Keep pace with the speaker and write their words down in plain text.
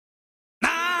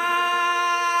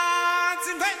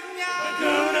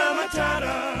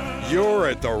You're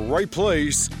at the right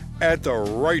place at the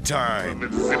right time.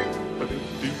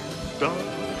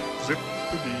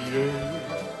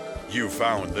 You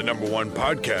found the #1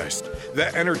 podcast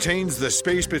that entertains the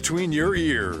space between your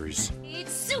ears.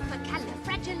 It's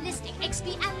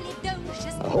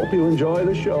supercalifragilisticexpialidocious. I hope you enjoy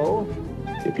the show.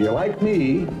 If you're like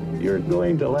me, you're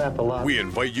going to laugh a lot. We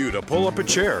invite you to pull up a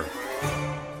chair.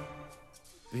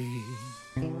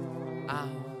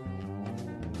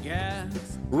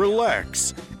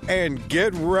 Relax and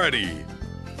get ready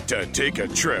to take a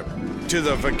trip to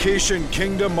the vacation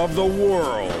kingdom of the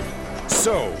world.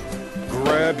 So,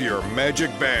 grab your magic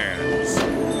bands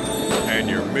and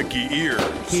your Mickey ears.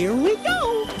 Here we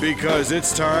go. Because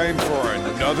it's time for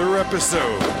another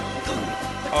episode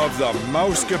of the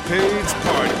Mousecapades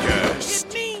Podcast.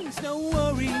 It means no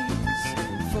worries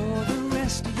for the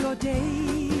rest of your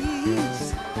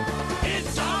days.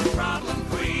 It's our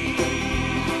problem-free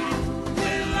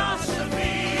philosophy.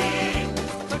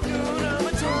 Hakuna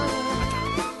Matata.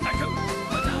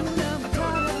 Hakuna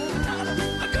Matata.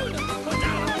 Hakuna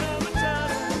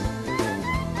Matata.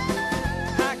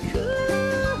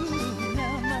 Hakuna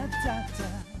Matata.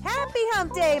 Happy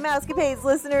Hump Day, Mousecapades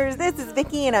listeners. This is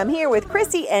Vicky, and I'm here with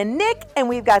Christy and Nick, and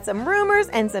we've got some rumors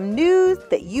and some news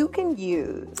that you can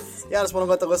use. Yeah, I just want to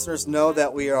let the listeners know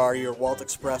that we are your Walt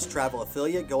Express travel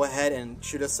affiliate. Go ahead and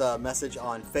shoot us a message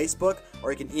on Facebook,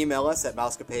 or you can email us at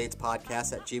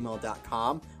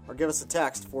mousecapadespodcast@gmail.com, or give us a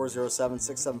text,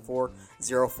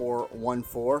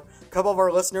 407-674-0414. A couple of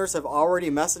our listeners have already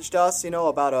messaged us,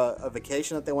 about a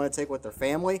vacation that they want to take with their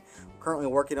family. We're currently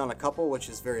working on a couple, which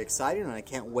is very exciting, and I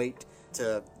can't wait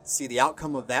to see the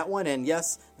outcome of that one. And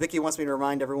yes, Vicky wants me to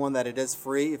remind everyone that it is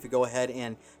free if you go ahead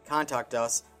and contact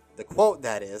us. The quote,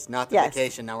 that is, not the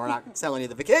vacation. Now, we're not telling you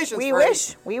the vacation's free. We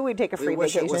wish we would take a free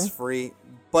vacation. We wish it was free,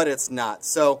 but it's not.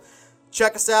 So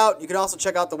check us out. You can also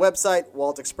check out the website,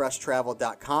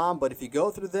 waltexpresstravel.com. But if you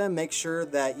go through them, make sure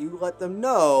that you let them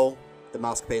know the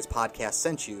Mousecapades Podcast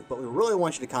sent you. But we really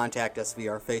want you to contact us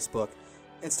via our Facebook,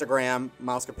 Instagram,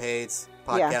 Mousecapades,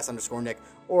 Podcast _Nick,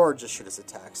 or just shoot us a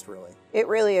text, really. It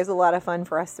really is a lot of fun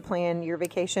for us to plan your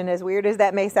vacation, as weird as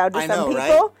that may sound to some people.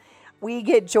 Right? We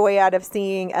get joy out of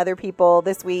seeing other people.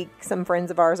 This week, some friends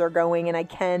of ours are going, and I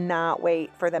cannot wait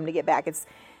for them to get back. It's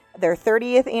their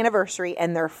 30th anniversary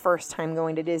and their first time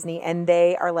going to Disney, and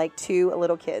they are like two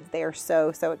little kids. They are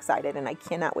so, so excited, and I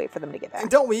cannot wait for them to get back.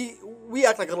 And don't we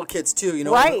act like little kids, too.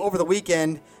 Right. Over the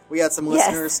weekend, we had some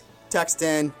listeners text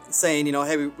in saying,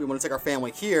 hey, we want to take our family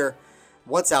here.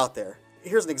 What's out there?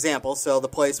 Here's an example. So the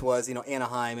place was,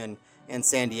 Anaheim and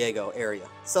San Diego area.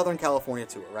 Southern California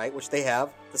tour, right? Which they have,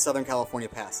 the Southern California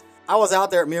Pass. I was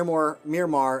out there at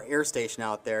Miramar Air Station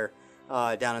out there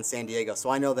down in San Diego, so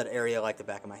I know that area like the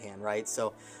back of my hand, right?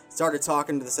 So started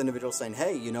talking to this individual saying,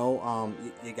 hey, you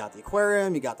got the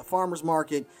aquarium, you got the farmer's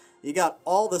market, you got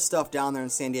all this stuff down there in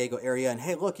San Diego area, and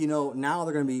hey, look, now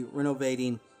they're going to be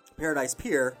renovating Paradise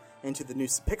Pier into the new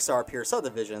Pixar Pier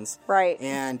subdivisions. Right.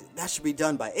 And that should be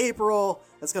done by April.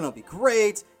 That's going to be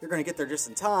great. You're going to get there just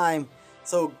in time.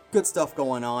 So good stuff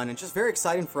going on, and just very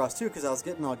exciting for us, too, because I was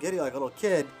getting all giddy like a little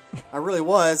kid. I really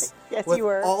was. Yes, with you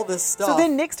were. All this stuff. So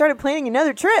then Nick started planning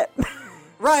another trip.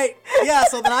 Right. Yeah,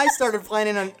 so then I started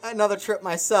planning another trip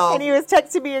myself. And he was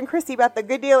texting me and Christy about the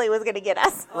good deal he was going to get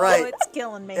us. Right. Oh, it's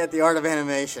killing me. At the Art of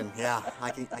Animation. Yeah,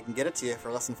 I can get it to you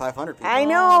for less than 500 people. I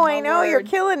know, word. you're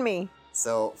killing me.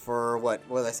 So for what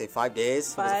did I say, 5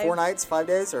 days? Was it 5 4 nights, 5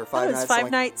 days, or 5 it was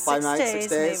nights? 5 nights, 6 6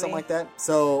 days, maybe. something like that.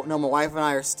 So no, my wife and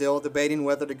I are still debating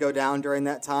whether to go down during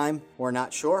that time. We're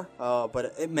not sure,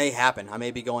 but it may happen. I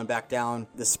may be going back down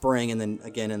this spring and then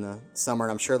again in the summer,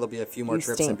 and I'm sure there'll be a few more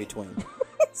trips in between.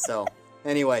 So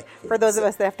anyway. For those of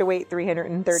us that have to wait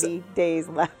 330 days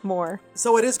more.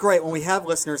 So it is great when we have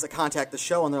listeners that contact the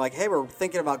show and they're like, hey, we're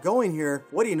thinking about going here.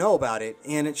 What do you know about it?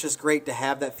 And it's just great to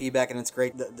have that feedback, and it's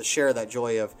great to share that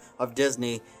joy of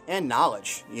Disney and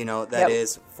knowledge, that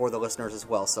is for the listeners as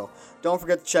well. So don't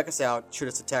forget to check us out. Shoot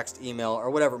us a text, email,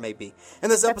 or whatever it may be. In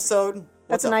this episode...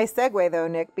 That's a nice segue, though,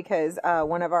 Nick, because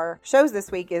one of our shows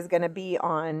this week is going to be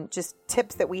on just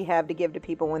tips that we have to give to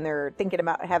people when they're thinking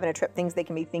about having a trip, things they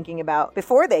can be thinking about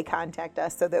before they contact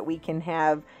us so that we can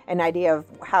have an idea of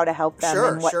how to help them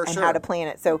and how to plan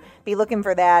it. So be looking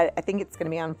for that. I think it's going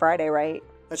to be on Friday, right?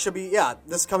 That should be,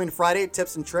 this coming Friday,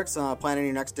 tips and tricks on planning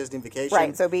your next Disney vacation.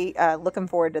 Right, so be looking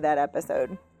forward to that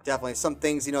episode. Definitely. Some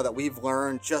things, that we've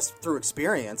learned just through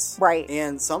experience. Right.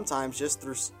 And sometimes just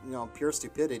through, pure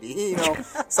stupidity,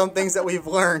 some things that we've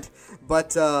learned.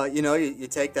 But, you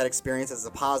take that experience as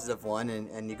a positive one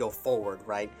and you go forward,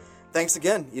 right? thanks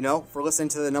again, for listening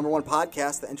to the #1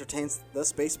 podcast that entertains the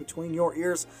space between your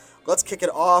ears. Let's kick it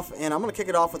off, and I'm going to kick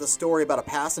it off with a story about a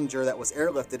passenger that was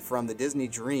airlifted from the Disney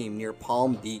Dream near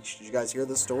Palm Beach. Did you guys hear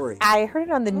this story? I heard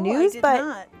it on the news, but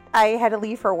not. I had to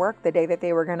leave for work the day that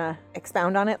they were going to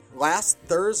expound on it. Last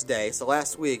Thursday, so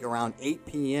last week, around 8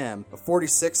 p.m., a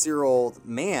 46-year-old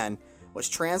man was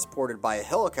transported by a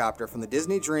helicopter from the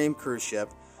Disney Dream cruise ship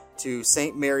to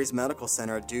St. Mary's Medical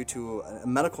Center due to a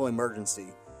medical emergency.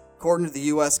 According to the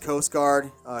U.S. Coast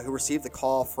Guard, who received the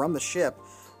call from the ship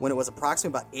when it was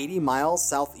approximately about 80 miles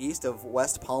southeast of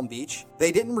West Palm Beach,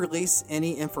 they didn't release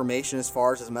any information as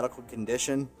far as his medical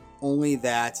condition, only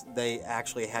that they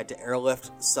actually had to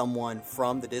airlift someone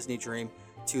from the Disney Dream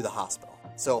to the hospital.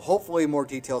 So hopefully more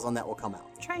details on that will come out.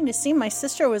 I'm trying to see. My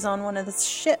sister was on one of the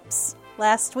ships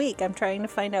last week. I'm trying to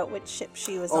find out which ship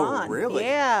she was on. Oh, really?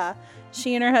 Yeah.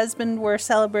 She and her husband were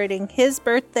celebrating his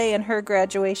birthday and her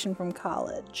graduation from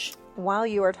college. While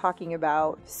you are talking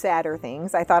about sadder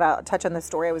things, I thought I'll touch on the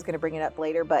story. I was going to bring it up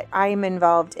later, but I'm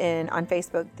involved on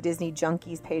Facebook, the Disney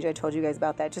Junkies page. I told you guys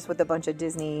about that, just with a bunch of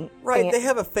Disney. Right. They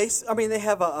have a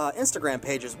Instagram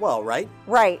page as well, right?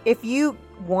 Right. If you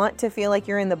want to feel like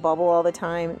you're in the bubble all the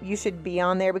time, you should be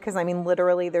on there because,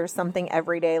 literally there's something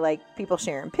every day, like people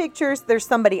sharing pictures. There's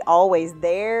somebody always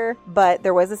there. But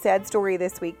there was a sad story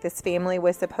this week. This family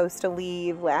was supposed to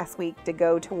leave last week to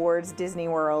go towards Disney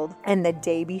World. And the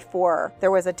day before,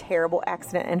 there was a terrible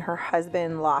accident and her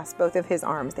husband lost both of his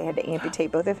arms. They had to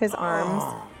amputate both of his arms.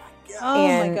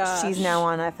 My gosh. She's now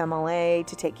on FMLA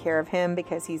to take care of him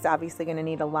because he's obviously going to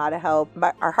need a lot of help.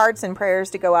 But our hearts and prayers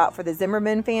to go out for the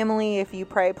Zimmerman family. If you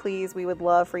pray, please, we would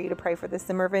love for you to pray for the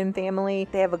Zimmerman family.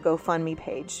 They have a GoFundMe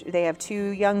page. They have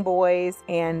 2 young boys,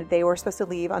 and they were supposed to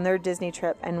leave on their Disney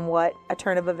trip, and what a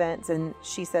turn of events. And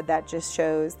she said that just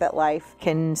shows that life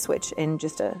can switch in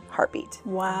just a heartbeat.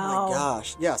 Wow. Oh my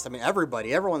gosh. Yes.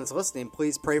 Everyone that's listening,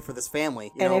 please pray for this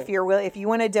family. If you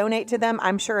want to donate to them,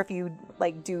 I'm sure if you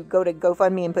go to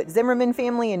GoFundMe and put Zimmerman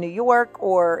family in New York,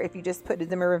 or if you just put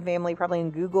Zimmerman family probably in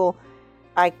Google,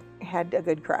 I had a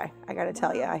good cry. I got to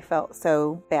tell you, I felt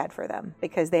so bad for them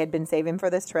because they had been saving for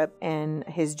this trip, and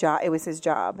it was his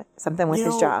job. Something with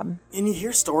his job. And you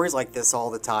hear stories like this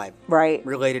all the time. Right.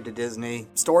 Related to Disney.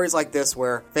 Stories like this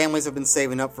where families have been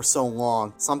saving up for so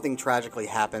long. Something tragically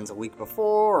happens a week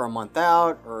before or a month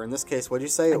out, or in this case, what did you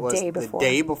say? It was the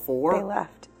day before? They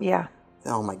left. Yeah.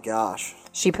 Oh my gosh.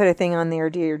 She put a thing on there,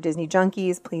 "Dear Disney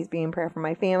Junkies, please be in prayer for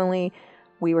my family.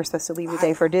 We were supposed to leave the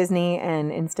day for Disney,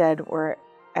 and instead we're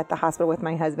at the hospital with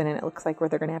my husband, and it looks like they're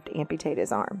going to have to amputate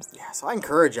his arms." Yeah, so I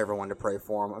encourage everyone to pray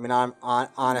for him. I'm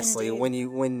honestly, when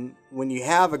you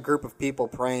have a group of people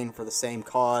praying for the same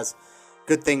cause,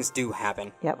 good things do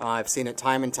happen. Yep. I've seen it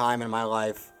time and time in my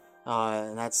life.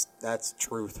 And that's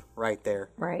truth right there.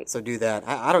 Right. So do that.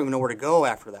 I don't even know where to go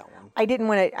after that one. I didn't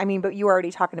want to, but you were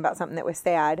already talking about something that was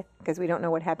sad because we don't know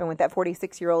what happened with that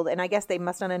 46-year-old. And I guess they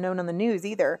must not have known on the news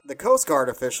either. The Coast Guard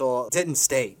official didn't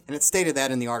state, and it stated that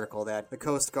in the article, that the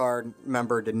Coast Guard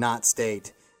member did not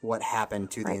state what happened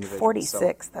to the individual.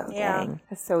 46 though, yeah. Dang.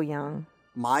 That's so young.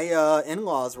 My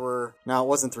in-laws now it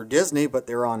wasn't through Disney, but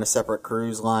they were on a separate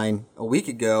cruise line a week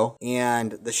ago,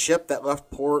 and the ship that left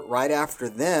port right after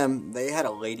them, they had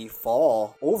a lady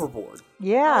fall overboard.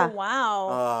 Yeah. Oh,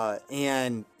 wow.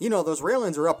 And, those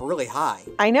railings are up really high.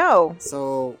 I know.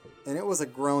 So, and it was a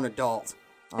grown adult.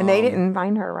 And they didn't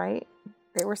find her, right?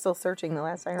 They were still searching the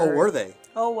last I heard. Oh, were they?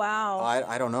 Oh, wow.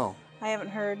 I don't know. I haven't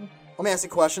heard. Let me ask you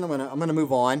a question. I'm gonna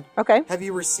move on. Okay. Have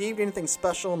you received anything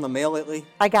special in the mail lately?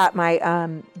 I got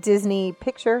my Disney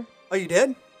picture Oh, you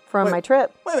did? from my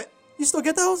trip. Wait a minute. You still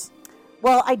get those?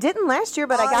 Well, I didn't last year,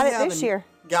 but I got it this haven't year.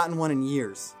 Gotten one in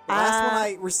years. The last one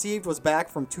I received was back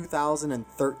from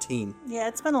 2013. Yeah,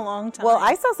 it's been a long time. Well,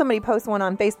 I saw somebody post one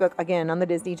on Facebook, again, on the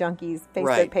Disney Junkies Facebook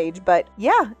Right. page. But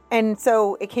yeah, and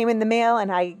so it came in the mail,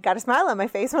 and I got a smile on my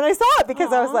face when I saw it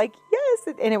because I was like,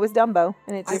 yes. And it was Dumbo.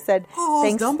 And it just said, Oh,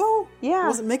 thanks. it was Dumbo? Yeah.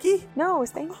 Was it Mickey? No,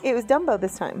 it was Dumbo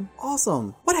this time.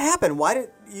 Awesome. What happened? Why did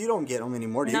you don't get them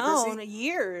anymore? Do you, no, Chrissy?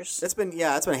 years. It's been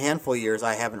a handful of years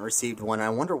I haven't received one. I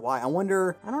wonder why. I don't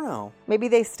know. Maybe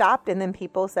they stopped and then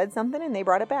people said something and they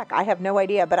brought it back. I have no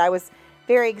idea, but I was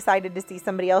very excited to see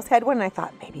somebody else had one, and I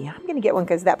thought maybe I'm going to get one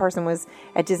because that person was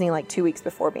at Disney like 2 weeks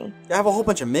before me. I have a whole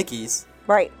bunch of Mickeys,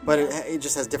 Right. but it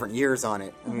just has different years on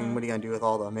it. I mean, what are you going to do with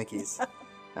all the Mickeys?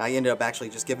 I ended up actually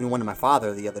just giving one to my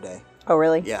father the other day. Oh,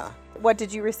 really? Yeah. What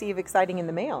did you receive exciting in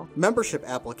the mail? Membership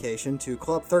application to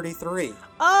Club 33.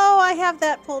 Oh, I have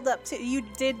that pulled up too. You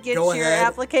did get Go your ahead.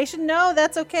 application. No,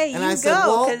 that's okay. And you I go. said,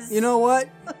 well, 'cause- you know what?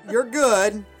 You're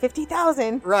good.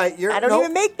 50,000. Right. I don't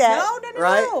even make that. No.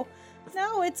 Right?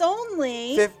 No, it's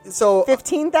only. So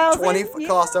 15,000? 20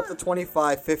 cost up to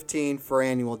 25, 15 for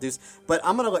annual dues. But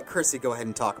I'm gonna let Chrissy go ahead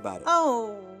and talk about it.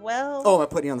 Oh, well. Oh, am I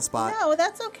putting you on the spot? No,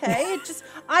 that's okay.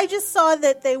 I just saw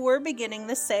that they were beginning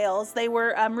the sales. They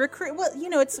were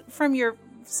well, it's from your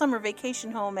summer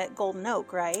vacation home at Golden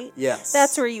Oak, right? Yes.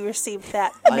 That's where you received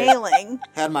that mailing.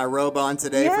 Had my robe on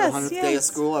today for the 100th day of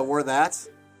school. I wore that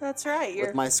That's right.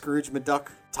 with my Scrooge McDuck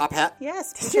top hat.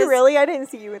 Yes. Did you really? I didn't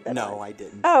see you with that. No, on. I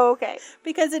didn't. Oh, okay.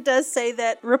 Because it does say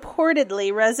that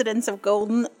reportedly residents of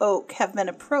Golden Oak have been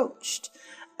approached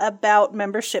about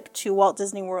membership to Walt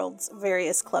Disney World's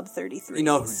various Club 33s. You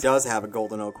know who does have a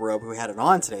Golden Oak robe who had it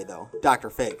on today, though?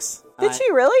 Dr. Fakes. Did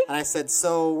she really? And I said,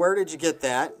 so where did you get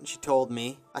that? And she told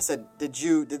me. I said, did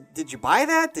you buy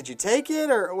that? Did you take it?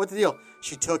 Or what's the deal?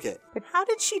 She took it. How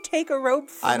did she take a robe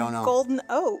from I don't know. Golden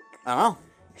Oak? I don't know.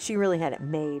 She really had it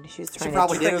made. She was She trying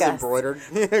probably to did. It trick was us. embroidered.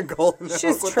 Golden Oak. She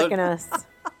was with tricking the- us.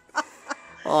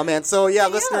 Oh, man. So, yeah,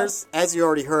 listeners, as you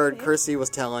already heard, Chrissy was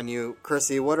telling you.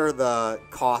 Chrissy, what are the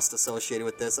costs associated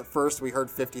with this? At first, we heard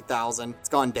 $50,000. It's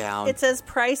gone down. It says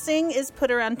pricing is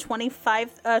put around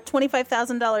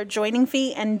 $25,000 joining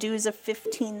fee and dues of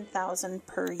 $15,000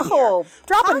 per year. Oh,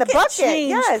 dropping the Pocket bucket. change.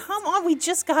 Yes. Come on, we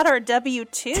just got our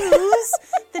W-2s.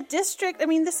 The district, I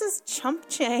mean, this is chump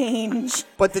change.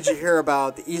 But did you hear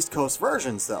about the East Coast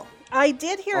versions, though? I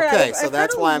did hear. Okay, I've so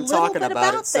that's heard why a I'm little talking bit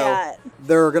about it. So that.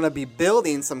 they're going to be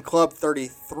building some Club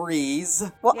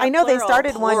 33s. Well, Yeah, I know they plural.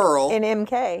 started Plural. one in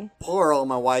MK. Plural.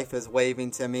 My wife is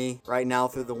waving to me right now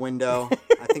through the window.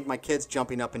 I think my kid's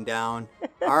jumping up and down.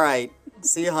 All right.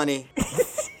 See you, honey.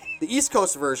 The East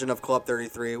Coast version of Club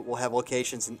 33 will have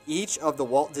locations in each of the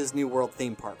Walt Disney World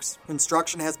theme parks.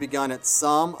 Construction has begun at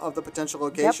some of the potential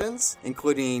locations,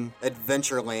 including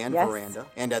Adventureland Yes. Veranda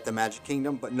and at the Magic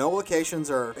Kingdom, but no locations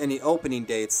or any opening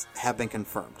dates have been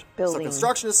confirmed. So Building.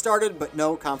 construction has started, but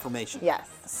no confirmation.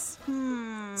 Yes.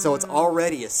 So it's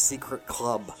already a secret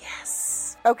club.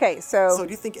 Okay, So do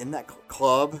you think in that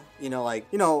club,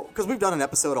 because we've done an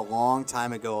episode a long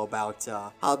time ago about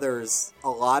how there's a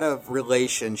lot of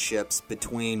relationships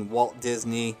between Walt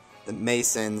Disney, the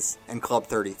Masons, and Club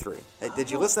 33. Did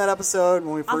you listen to that episode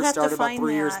when we I'll first have to started about find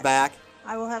 3 years that. back?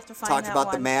 I will have to find Talked that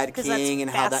about the one, Mad 'cause that's King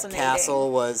and how that fascinating.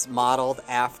 castle was modeled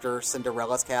after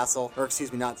Cinderella's castle. Or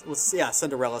excuse me,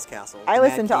 Cinderella's castle. I The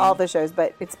listened Mad to all King. the shows,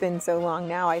 but it's been so long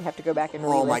now. I'd have to go back and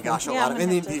re-listen. Oh my gosh, a Yeah, lot I'm of, gonna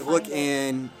and then have if to you look find it.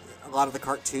 in a lot of the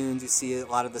cartoons, you see a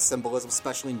lot of the symbolism,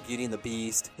 especially in Beauty and the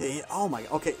Beast. Oh my,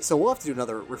 okay, so we'll have to do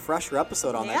another refresher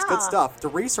episode on that. It's good Yeah. stuff. To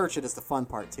research it is the fun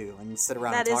part too, and sit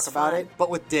around That and is talk about fun. it. But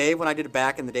with Dave, when I did it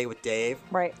back in the day with Dave,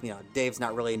 Right. Dave's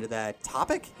not really into that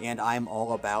topic, and I'm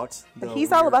all about the But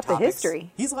he's all weird about the topics.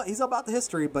 history. He's all about the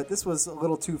history, but this was a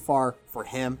little too far for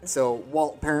him. So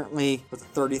Walt apparently was a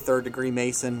 33rd degree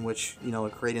Mason, which,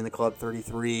 creating the Club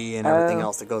 33 and everything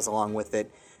else that goes along with it.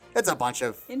 It's a bunch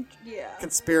of Yeah.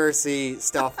 conspiracy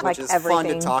stuff, which Like is fun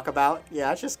everything. to talk about.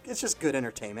 Yeah, it's just good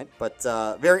entertainment, but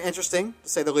very interesting to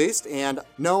say the least. And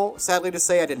no, sadly to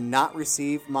say, I did not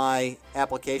receive my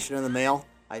application in the mail.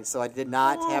 So I did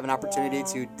not have an opportunity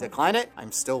to decline it.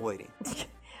 I'm still waiting.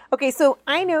 Okay, so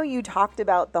I know you talked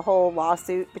about the whole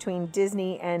lawsuit between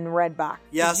Disney and Redbox.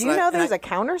 Yes, Did you and know and there's a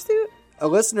countersuit? A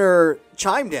listener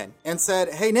chimed in and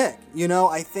said, "Hey Nick,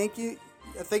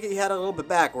 I think you had it a little bit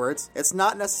backwards. It's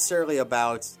not necessarily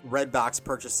about Redbox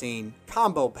purchasing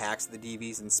combo packs of the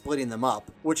DVDs and splitting them up,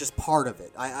 which is part of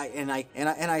it.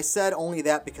 I said only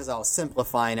that because I was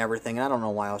simplifying everything, and I don't know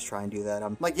why I was trying to do that.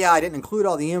 I'm like, yeah, I didn't include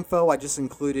all the info. I just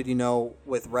included,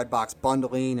 with Redbox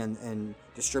bundling and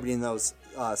distributing those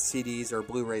CDs or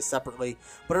Blu-rays separately,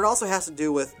 but it also has to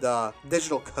do with the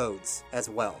digital codes as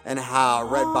well and how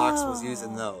Redbox was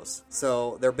using those.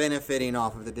 So they're benefiting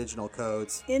off of the digital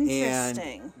codes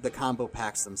Interesting. and the combo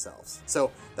packs themselves.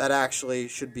 So that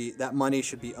money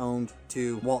should be owned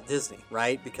to Walt Disney,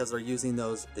 right? Because they're using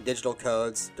the digital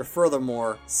codes to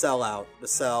furthermore sell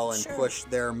and push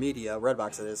their media,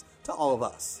 Redbox it is, to all of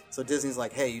us. So Disney's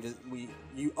like, hey,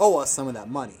 you owe us some of that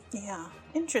money. Yeah.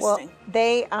 Well, Interesting.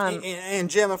 they And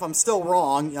Jim, if I'm still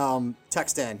wrong,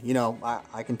 text in.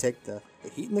 I can take the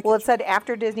heat in the Well, it kitchen. said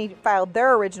after Disney filed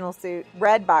their original suit,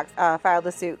 Redbox filed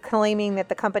a suit claiming that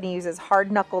the company uses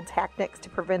hard-knuckled tactics to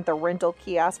prevent the rental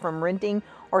kiosk from renting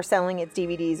or selling its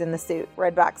DVDs in the suit.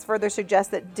 Redbox further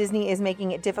suggests that Disney is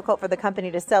making it difficult for the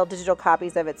company to sell digital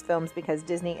copies of its films because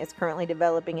Disney is currently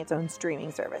developing its own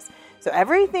streaming service. So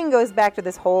everything goes back to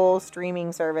this whole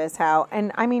streaming service,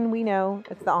 we know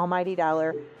it's the almighty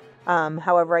dollar.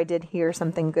 However, I did hear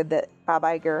something good that Bob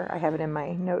Iger, I have it in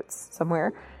my notes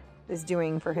somewhere, is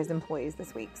doing for his employees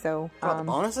this week. So, About the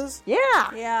bonuses? yeah.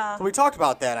 Yeah. So we talked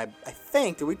about that. I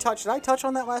think. Did I touch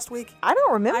on that last week? I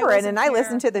don't remember I it, and I wasn't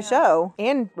listened here. to the show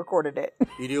and recorded it.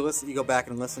 You do listen. You go back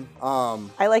and listen.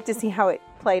 I like to see how it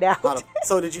played out.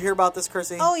 So did you hear about this,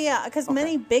 Chrissy? Oh, yeah, because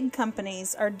many big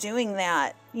companies are doing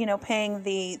that, paying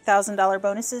the $1,000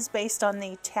 bonuses based on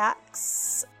the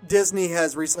tax. Disney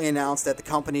has recently announced that the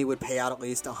company would pay out at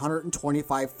least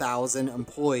 125,000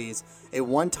 employees a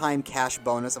one-time cash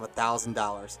bonus of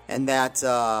 $1,000, and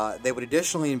that they would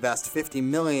additionally invest $50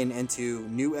 million into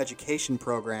new education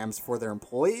programs for their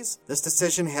employees. This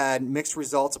decision had mixed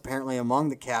results apparently among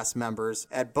the cast members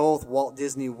at both Walt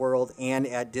Disney World and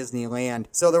at Disneyland.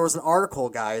 So there was an article,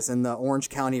 guys, in the Orange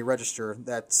County Register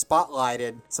that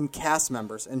spotlighted some cast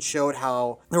members and showed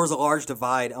how there was a large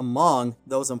divide among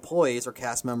those employees or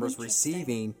cast members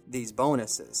receiving these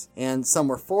bonuses. And some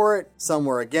were for it, some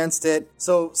were against it.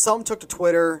 So some took to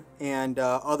Twitter and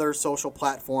other social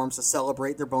platforms to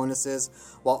celebrate their bonuses,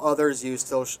 while others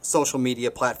used social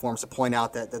media platforms to point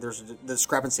out that there's a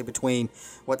discrepancy between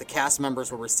what the cast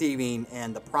members were receiving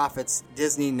and the profits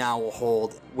Disney now will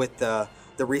hold with the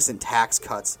recent tax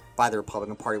cuts by the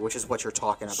Republican Party, which is what you're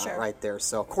talking about right there.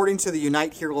 So according to the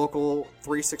Unite Here Local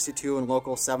 362 and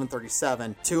Local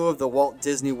 737, two of the Walt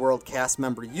Disney World cast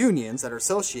member unions that are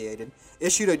associated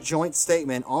issued a joint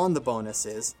statement on the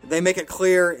bonuses. They make it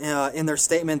clear in their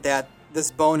statement that this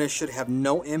bonus should have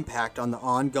no impact on the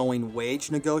ongoing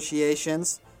wage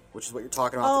negotiations, which is what you're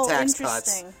talking about, the tax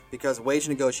cuts, because wage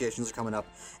negotiations are coming up,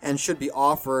 and should be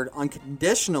offered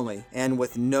unconditionally and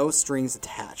with no strings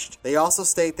attached. They also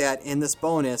state that in this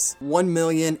bonus,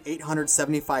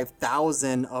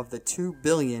 $1,875,000 of the $2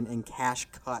 billion in cash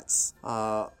cuts,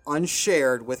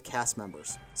 unshared with cast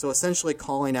members. So essentially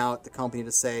calling out the company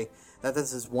to say that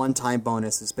this is one-time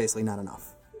bonus is basically not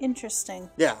enough. Interesting.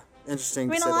 Yeah. Interesting.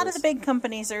 I mean, a lot of the big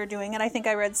companies are doing it. I think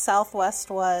I read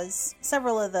Southwest was.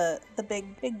 Several of the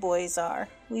big boys are.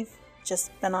 We've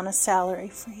just been on a salary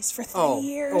freeze for 3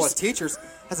 years. Oh, as teachers,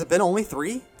 has it been only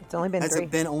 3? It's only been 3. Has it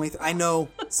been only 3? I know.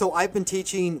 So I've been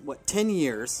teaching, 10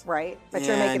 years? Right. But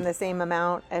you're making the same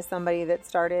amount as somebody that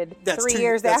started 3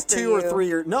 years that's after 2 you. or 3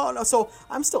 years. No. So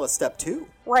I'm still at step 2.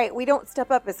 Right. We don't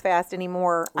step up as fast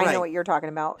anymore. Right. I know what you're talking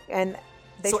about. And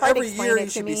so every year you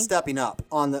should be stepping up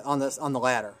on the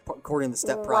ladder according to the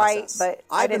step process. Right,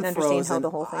 but I didn't understand how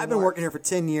the whole thing I've been worked. working here for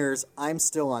 10 years. I'm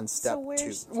still on step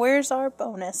 2. Where's our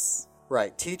bonus?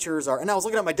 Right, teachers are, and I was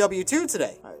looking at my W-2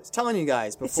 today. I was telling you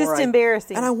guys before. It's just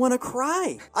embarrassing, and I want to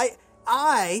cry.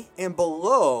 I am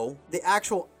below the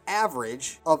actual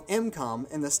average of income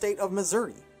in the state of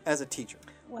Missouri as a teacher.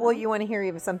 Well, you want to hear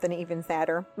even something even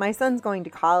sadder? My son's going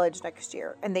to college next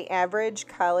year, and the average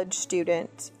college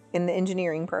student in the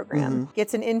engineering program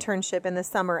gets an internship in the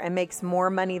summer and makes more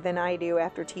money than I do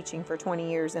after teaching for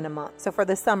 20 years in a month. So for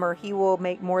the summer, he will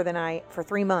make more than for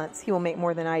 3 months. He will make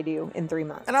more than I do in 3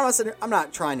 months. And I'm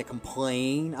not trying to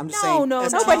complain. I'm just saying. No,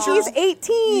 but he's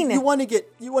 18. You want to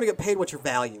get paid what you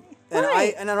value. And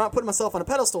Right. I'm not putting myself on a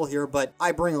pedestal here, but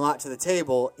I bring a lot to the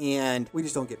table, and we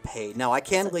just don't get paid. Now, I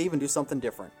can leave and do something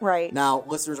different. Right. Now,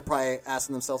 listeners are probably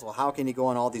asking themselves, well, how can you go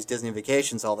on all these Disney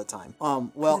vacations all the time?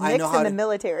 Well, I know how in the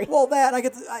military. Well, that I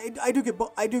do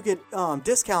get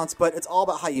discounts, but it's all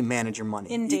about how you manage your money.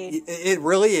 Indeed. It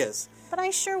really is. But I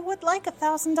sure would like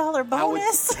 $1,000 bonus. I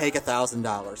would take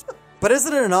 $1,000. But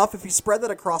isn't it enough if you spread that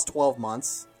across 12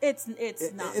 months? It's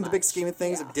not in the big scheme of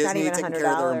things, Yeah. of Disney even taking care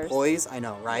of their $100. employees. I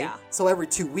know, right? Yeah. So every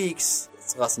 2 weeks,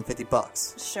 it's less than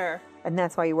 $50. Sure. And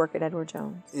that's why you work at Edward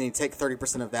Jones. And you take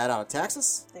 30% of that out of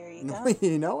taxes. There you go.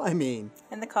 I mean,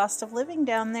 And the cost of living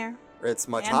down there. it's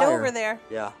much And higher. over there.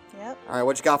 Yeah. Yep. All right,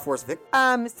 what you got for us, Vic?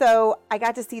 So I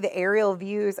got to see the aerial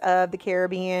views of the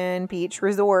Caribbean Beach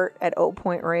Resort at Old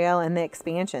Point Royale and the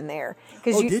expansion there.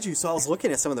 Did you? So I was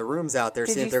looking at some of the rooms out there,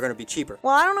 seeing if they're going to be cheaper.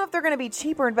 Well, I don't know if they're going to be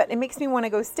cheaper, but it makes me want to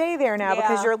go stay there now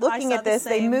because Yeah, you're I looking saw at the this.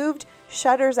 They same. moved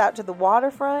Shutters out to the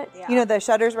waterfront. Yeah. You know, the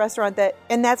Shutters restaurant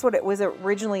and that's what it was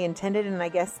originally intended, and I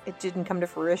guess it didn't come to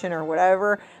fruition or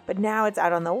whatever. But now it's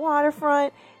out on the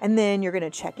waterfront, and then you're going to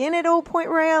check in at Old Point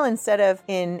Royale instead of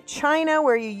in China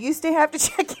where you used to have to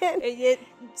check in. It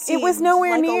was seemed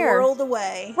nowhere like near. a world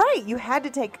away. Right, you had to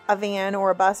take a van or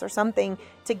a bus or something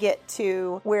to get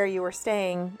to where you were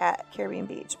staying at Caribbean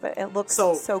Beach, but it looks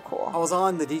so cool. I was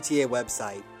on the DTA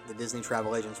website, the Disney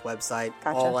Travel Agents website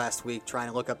Gotcha. all last week, trying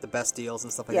to look up the best deals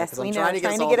and stuff like Yes, that. 'cause we I'm know. trying to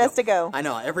Trying to all get us deals. to go. I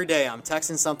know. Every day I'm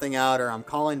texting something out, or I'm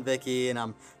calling Vicky, and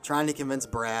I'm trying to convince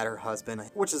Brad, her husband,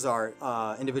 which is our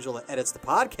individual that edits the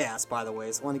podcast, by the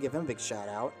way. So I want to give him a big shout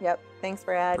out. Yep. Thanks,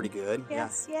 Brad. Pretty good.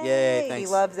 Yes, Yeah. yay. Yay. He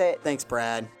Thanks. loves it. Thanks,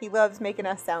 Brad. He loves making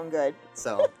us sound good.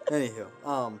 So, anywho,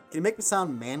 can you make me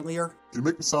sound manlier? Can you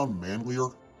make me sound manlier?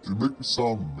 Can you make me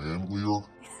sound manlier?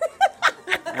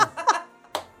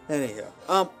 Anywho,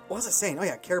 what was I saying? Oh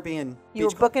yeah, Caribbean You were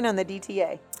Beach Club. booking on the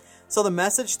DTA. So the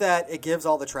message that it gives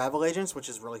all the travel agents, which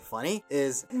is really funny,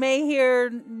 is May hear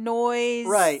noise.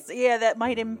 Right. Yeah, that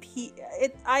might impede.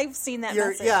 I've seen that your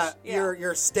message.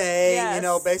 your stay. Yes. You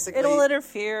know, basically it'll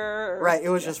interfere. Right. It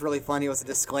was just really funny. It was a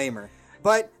disclaimer.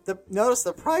 But notice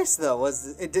the price though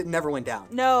was it never went down.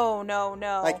 No.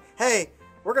 Like, hey,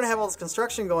 we're gonna have all this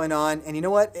construction going on, and you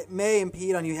know what? It may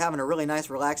impede on you having a really nice,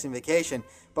 relaxing vacation,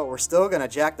 but we're still gonna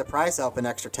jack the price up an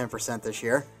extra 10% this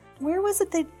year. Where was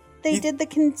it they did the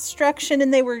construction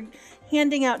and they were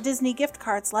handing out Disney gift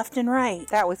cards left and right?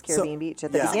 That was Caribbean Beach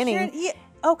at the yeah. beginning. Yeah,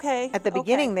 okay. At the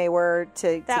beginning, they were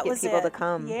to that get was people it. to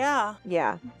come. Yeah.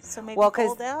 Yeah. So maybe Well, because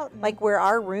pulled out. like where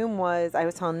our room was, I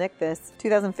was telling Nick this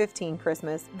 2015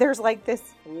 Christmas. There's like this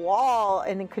wall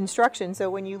and in construction. So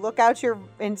when you look out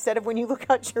instead of when you look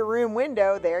out your room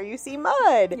window, there you see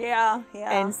mud. Yeah.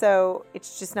 And so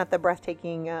it's just not the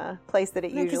breathtaking place that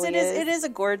it because usually it is a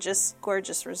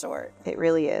gorgeous resort. It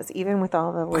really is, even with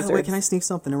all the By lizards. the way, can I sneak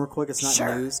something in real quick? It's not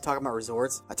Sure. news. Talking about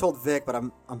resorts. I told Vic, but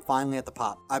I'm finally at the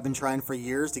Pop. I've been trying for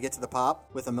years to get to the Pop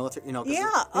with a military. You know, 'cause Yeah.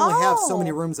 they only have so Oh.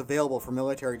 many rooms available for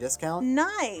military discount.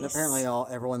 Nice. And apparently,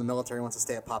 everyone in the military wants to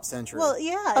stay at Pop Century. Well,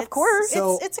 yeah, Of course.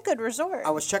 So- it's a good resort. I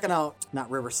was checking out not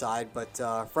Riverside, but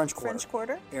French Quarter. French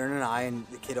Quarter. Aaron and I and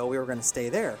the kiddo, we were going to stay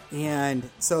there, and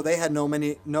so they had no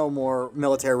more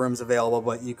military rooms available,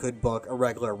 but you could book a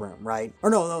regular room, right? Or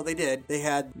no, they did. They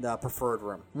had the preferred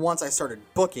room. Once I started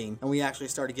booking, and we actually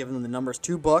started giving them the numbers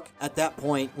to book. At that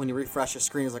point, when you refresh the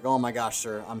screen, it's like, oh my gosh,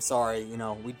 sir, I'm sorry,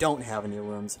 we don't have any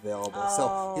rooms available.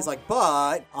 So he's like,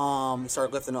 but he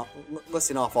started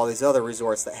listing off all these other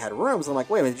resorts that had rooms. I'm like,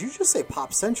 wait a minute, did you just say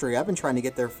Pop Century? I've been trying to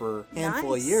get there for a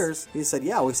handful of Nice. years. He said,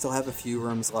 yeah, we still have a few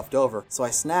rooms left over. So I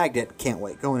snagged it. Can't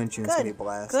wait. Going in June is going to be a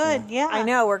blast. Good. Yeah. I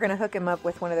know we're gonna hook him up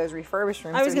with one of those refurbished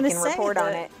rooms I was so he going to can say report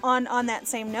on that it. on that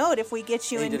same note, if we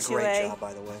get you And he did a into great job,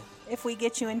 by the way. if we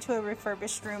get you into a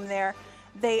refurbished room there,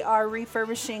 they are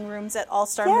refurbishing rooms at All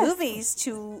Star Yes. Movies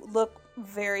to look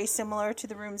very similar to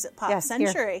the rooms at Pop Yes, here.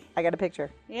 Century. I got a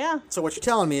picture. Yeah. So what you're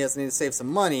telling me is I need to save some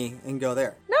money and go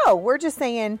there. No, we're just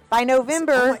saying by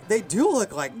November. Oh my- they do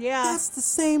look like that's the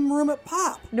same room at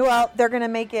Pop. Well, they're gonna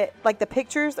make it like the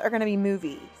pictures are gonna be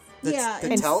movies.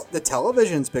 The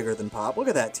television's bigger than Pop. Look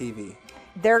at that TV.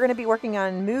 They're gonna be working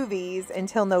on movies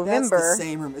until November. That's the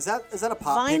same room. Is that a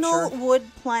Pop Vinyl picture? wood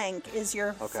plank is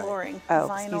your Okay. flooring. Oh,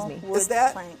 Vinyl excuse me. wood Is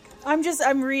that- plank.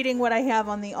 I'm reading what I have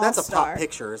on the All That's a Star. Pop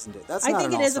picture, isn't it? That's I not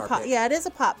think an it is a All-Star pop. picture. Yeah, it is a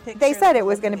pop picture. They said that it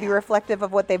was we're going to be looking at. reflective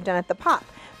of what they've done at the Pop.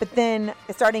 But then,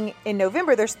 starting in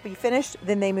November, they're supposed to be finished.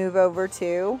 Then they move over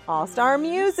to All Star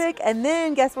Music. And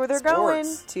then, guess where they're going?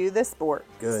 Sports. To the sport.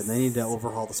 Good. They need to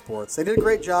overhaul the sports. They did a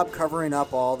great job covering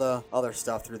up all the other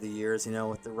stuff through the years,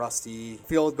 with the rusty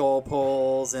field goal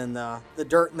poles and the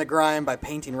dirt and the grime by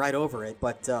painting right over it.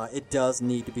 But it does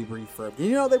need to be refurbed.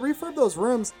 They refurb those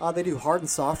rooms. They do hard and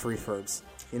soft refurbs.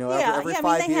 Every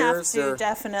 5 they years. have to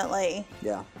definitely.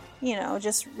 Yeah.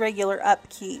 Just regular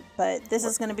upkeep, but this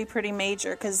is going to be pretty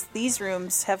major because these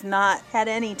rooms have not had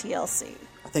any TLC.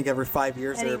 I think every 5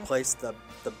 years they Any- replace the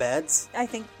beds I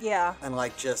think, yeah. and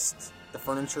just the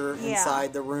furniture Yeah.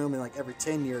 inside the room, and every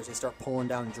 10 years they start pulling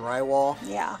down drywall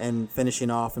Yeah. and finishing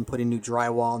off and putting new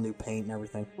drywall, new paint and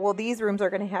everything. Well, these rooms are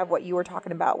going to have what you were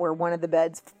talking about, where one of the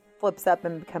beds flips up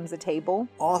and becomes a table.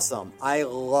 Awesome. I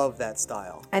love that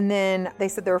style. And then they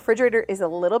said the refrigerator is a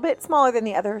little bit smaller than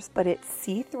the others, but it's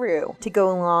see-through to go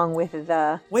along with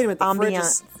the Wait a minute, the fridge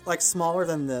ambiance. is smaller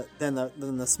than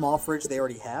the small fridge they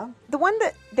already have? The one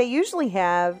that they usually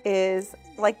have is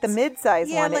like the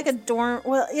mid-size Yeah, one. like a dorm.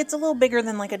 Well, it's a little bigger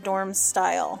than like a dorm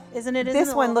style, isn't it? Isn't This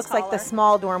it a one little looks like the taller?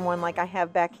 small dorm one, like I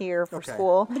have back here for Okay.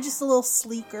 school, But just a little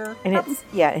sleeker. and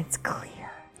it's clear.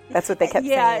 That's what they kept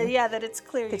saying. Yeah, that it's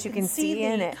clear That you can see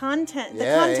in the it. content. The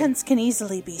Yay. contents can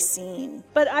easily be seen.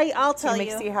 But I'll tell Let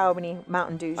you. me see how many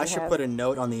Mountain Dews I you should have. put a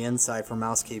note on the inside for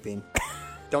mousekeeping.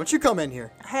 Don't you come in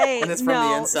here. Hey, When it's from no,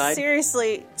 the inside.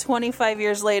 seriously, 25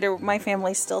 years later, my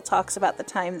family still talks about the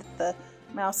time that the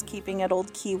mousekeeping at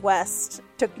Old Key West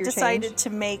Took your decided change? to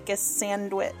make a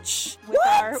sandwich with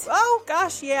our. Oh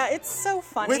gosh, yeah, it's so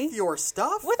funny. With your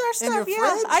stuff? With our In your stuff, yeah.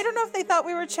 fridge? I don't know if they thought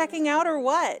we were checking out or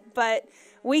what, but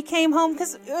we came home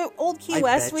because Old Key I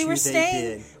West. bet We you were they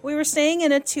staying. did. We were staying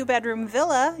in a 2-bedroom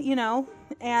villa,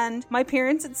 and my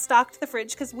parents had stocked the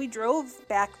fridge because we drove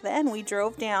back then. We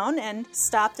drove down and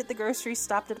stopped at the grocery,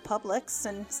 stopped at Publix,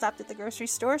 and stopped at the grocery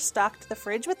store. Stocked the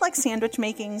fridge with like sandwich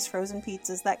makings, frozen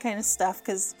pizzas, that kind of stuff.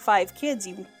 Because 5 kids,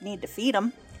 you need to feed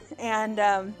them. And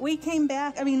we came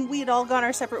back. I mean, we had all gone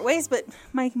our separate ways, but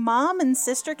my mom and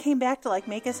sister came back to like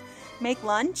make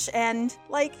lunch, and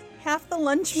like half the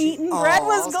lunch meat and bread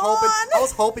was gone. I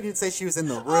was hoping you'd say she was in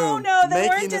the room. Oh no, they making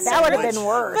weren't the in That would have sandwich. been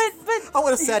worse. But I would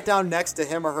have sat down next to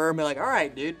him or her and be like, "All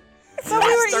right, dude, so we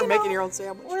were start making your own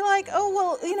sandwich." We're like, oh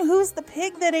well, who's the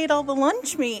pig that ate all the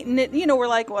lunch meat? And we're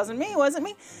like, wasn't me.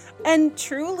 And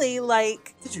truly,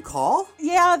 like, Did you call?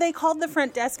 yeah, they called the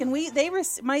front desk, and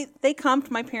they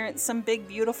comped my parents some big,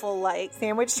 beautiful, like,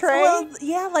 Sandwich tray? well,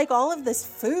 yeah, like all of this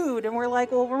food, and we're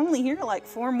like, well, we're only here like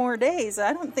 4 more days.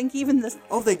 I don't think even this.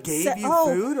 Oh, they gave you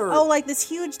food, or like this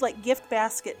huge like gift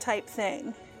basket type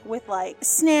thing with like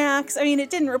snacks. I mean, it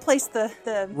didn't replace the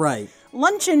right?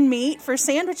 luncheon meat for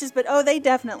sandwiches, but they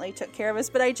definitely took care of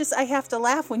us. But I have to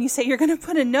laugh when you say you're going to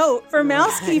put a note for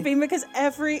mousekeeping, because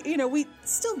we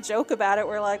still joke about it.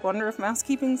 We're like, wonder if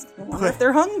if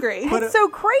they're hungry. That's so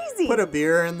crazy. Put a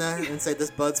beer in there and say, "This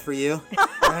bud's for you."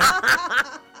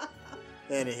 Right?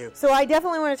 Anywho, So I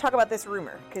definitely want to talk about this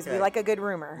rumor, because we Okay. like a good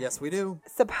rumor. yes, we do.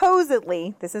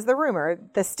 Supposedly, this is the rumor,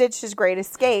 the Stitch's Great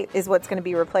Escape is what's going to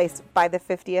be replaced by the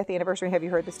 50th anniversary. Have you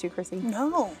heard this too, Chrissy?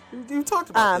 No. You talked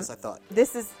about this, I thought.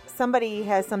 This is, somebody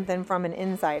has something from an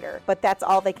insider, but that's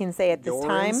all they can say at this Your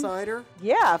time. insider?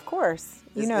 Yeah, of course.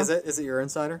 Is it your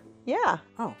insider? Yeah.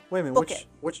 Oh, wait a minute. Book it.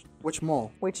 Which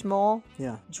mole? Which mole?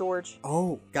 Yeah. George.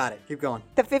 Oh, got it. Keep going.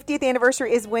 The 50th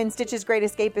anniversary is when Stitch's Great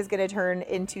Escape is going to turn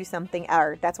into something,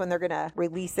 or that's when they're going to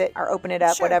release it or open it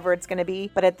up, Sure. whatever it's going to be.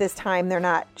 But at this time, they're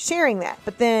not sharing that.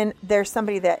 But then there's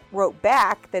somebody that wrote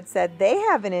back that said they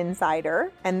have an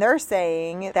insider, and they're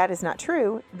saying that is not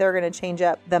true. They're going to change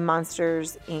up the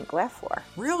Monsters, Inc. laugh floor.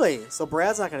 Really? So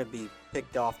Brad's not going to be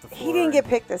picked off the floor. He didn't get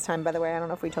picked this time, by the way. I don't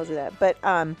know if we told you that. But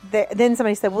then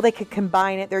somebody said, well, they could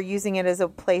combine it. They're using it as a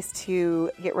place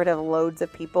to get rid of loads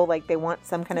of people. Like they want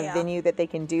some kind of Yeah. venue that they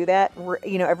can do that.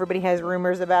 Everybody has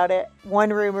rumors about it.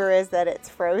 One rumor is that it's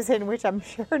Frozen, which I'm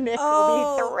sure Nick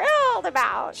will be thrilled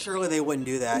about. Surely they wouldn't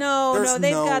do that. No,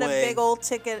 they've got way. a big old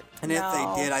ticket. And if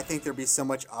they did, I think there'd be so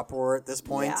much uproar at this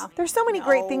point. Yeah. There's so many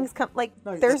great things come. Like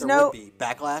No, there's there no. would be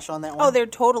backlash on that one. Oh,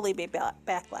 there'd totally be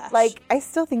backlash. Like I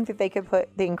still think that they could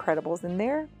put The Incredibles in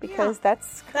there because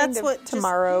that's kind That's of what just-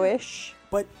 tomorrow-ish.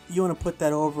 But you want to put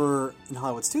that over in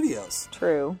Hollywood Studios.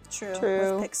 True. True.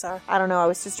 With Pixar. I don't know. I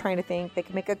was just trying to think they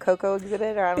could make a Coco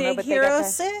exhibit, or I don't know, Big but Hero they got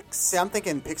to, 6. See, I'm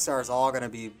thinking Pixar is all going to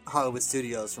be Hollywood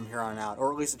Studios from here on out,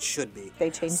 or at least it should be. they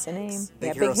changed the name. Big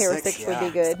Big Hero Hero 6 would be yeah.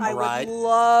 good. I Ride. would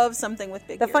love something with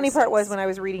Big The Hero funny part 6. was when I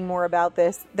was reading more about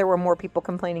this, there were more people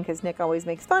complaining because Nick always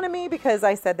makes fun of me because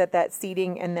I said that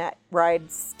seating and that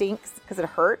ride stinks because it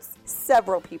hurts.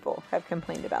 Several people have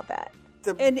complained about that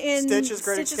The in Stitch's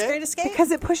Great Escape? Great Escape. because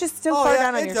it pushes so Oh, far yeah,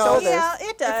 down on it your does. shoulders. Yeah,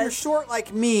 it If you're does. short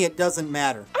like me, it doesn't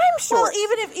matter. I'm sure.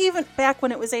 Well, even back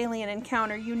when it was Alien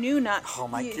Encounter, you knew not. Oh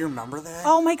my, do you remember that?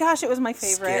 Oh my gosh, it was my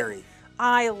favorite. Scary.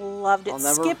 I loved it. I'll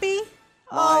never- Skippy.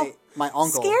 My uncle.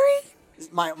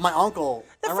 Scary. My uncle.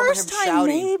 The I remember first him time,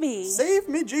 shouting, maybe. "Save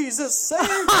me, Jesus! Save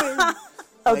me!"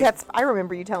 Oh, I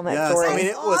remember you telling that Yes, story. I mean,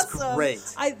 it was Awesome. great.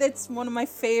 That's one of my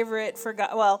favorite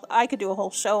I could do a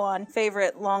whole show on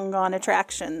favorite long gone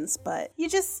attractions, but you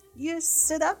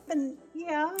sit up and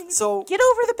So- get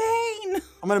over the pain.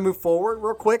 I'm going to move forward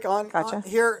real quick on Gotcha.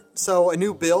 here. So a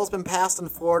new bill has been passed in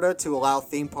Florida to allow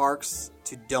theme parks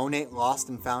to donate lost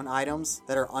and found items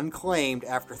that are unclaimed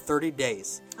after 30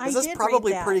 days. I This is did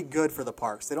probably read that. pretty good for the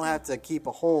parks. They don't have to keep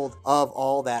a hold of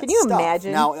all that Can you stuff.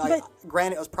 imagine? Now,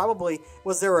 granted,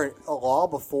 was there a law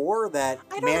before that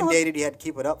I don't know. mandated you had to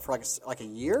keep it up for like a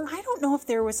year? I don't know if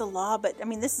there was a law, but I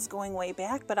mean, this is going way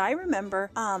back, but I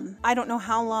remember, I don't know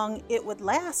how long it would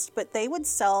last, but they would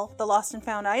sell the lost and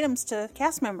found items to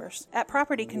cast members at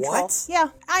property control. What? Yeah.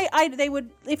 They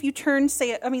would, if you turned,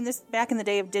 this back in the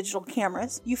day of digital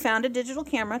cameras, you found a digital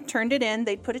camera, turned it in,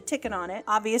 they'd put a ticket on it.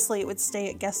 Obviously, it would stay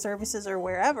at guest services or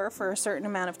wherever for a certain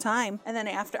amount of time. And then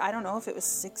after, I don't know if it was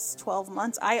 6-12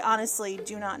 months. I honestly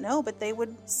do not know, but they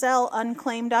would sell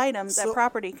unclaimed items at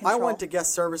property control. I went to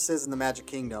guest services in the Magic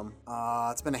Kingdom.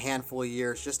 It's been a handful of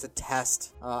years just to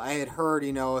test. I had heard,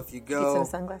 if you Get go... some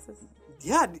sunglasses.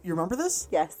 Yeah, you remember this?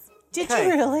 Yes. Did Okay.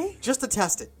 you really? Just to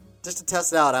test it. Just to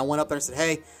test it out. I went up there and said,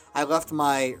 hey, I left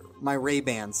my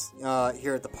Ray-Bans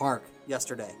here at the park.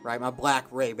 yesterday, right? My black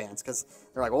Ray-Bans, because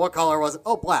they're like, well, what color was it?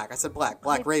 Oh, black. I said black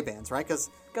Ray-Bans, right?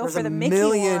 Because there's for the a Mickey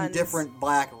million ones. different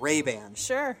black Ray-Bans.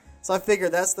 Sure. So I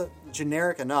figured that's the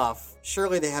generic enough.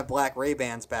 Surely they have black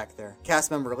Ray-Bans back there. Cast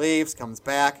member leaves, comes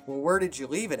back. Well, where did you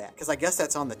leave it at? Because I guess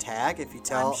that's on the tag if you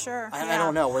tell. I'm sure. I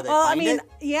don't know where they find it.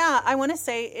 Yeah, I want to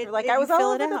say it. Like, it, I was you all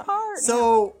fill over it the out. park.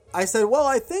 So I said, well,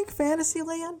 I think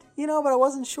Fantasyland, but I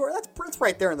wasn't sure. It's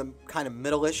right there in the kind of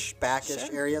middle-ish, back-ish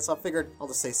area. So I figured I'll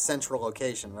just say central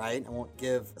location, right? I won't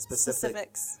give a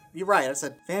Specifics. You're right. I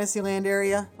said Fantasyland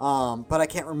area, but I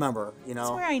can't remember. That's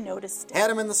where I noticed it. Had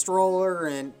him in the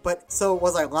stroller, so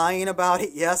was I lying about it?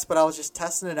 Yes, but I was just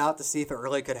testing it out to see if it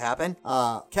really could happen.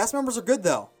 Cast members are good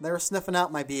though. They were sniffing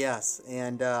out my BS,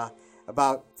 and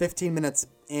about 15 minutes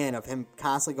in of him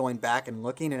constantly going back and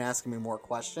looking and asking me more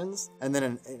questions, and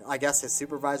then I guess his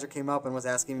supervisor came up and was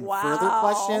asking me further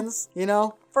questions.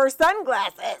 For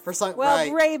sunglasses. Well,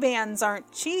 right. Ray-Bans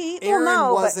aren't cheap. Erin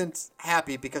no, but- wasn't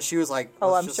happy because she was like,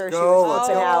 Oh, let's I'm just sure she go, was let's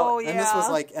flipping go. out. And this was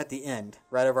yeah. like at the end,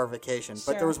 right, of our vacation. But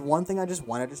Sure. there was one thing I just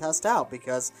wanted to test out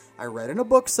because I read in a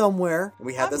book somewhere.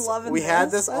 We had I'm this loving this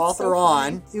this. That's author so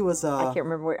on. funny. It was I can't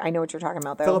remember. I know what you're talking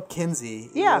about, though. Philip Kinsey.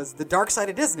 Yeah. It was The Dark Side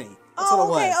of Disney. That's Oh,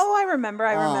 what it okay. was. Oh, I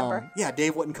remember. Yeah,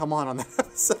 Dave wouldn't come on that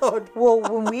episode. Well,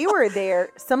 when we were there,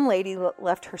 some lady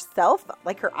left her cell phone,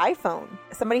 like her iPhone.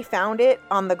 Somebody found it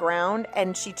on the ground,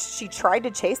 and she tried to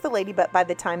chase the lady, but by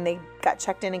the time they got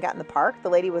checked in and got in the park, the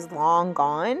lady was long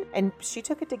gone, and she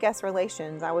took it to guest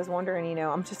relations. I was wondering,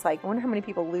 I'm just like, I wonder how many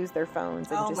people lose their phones.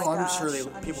 And Oh just, my Well, I'm gosh, sure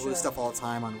I'm people sure. lose stuff all the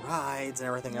time on rides and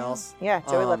everything else. Yeah,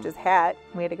 Joey left his hat.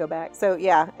 We had to go back. So,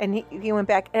 yeah, and he went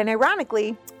back. And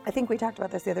ironically, I think we talked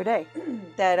about this the other day,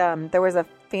 that there was a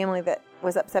family that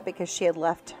was upset because she had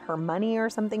left her money or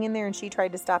something in there, and she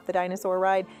tried to stop the dinosaur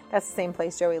ride. That's the same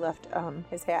place Joey left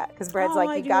his hat. Because Brad's Oh, I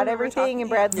like, you do got remember everything? talking- And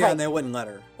Brad's Yeah, like, and they wouldn't let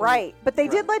her. right. But they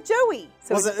did let Joey.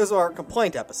 So It was our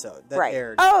complaint episode that right.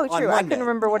 aired Oh, on true. I Monday. couldn't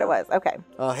remember what it was. Okay.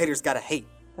 Haters Gotta Hate.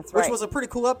 That's Which right. was a pretty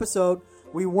cool episode.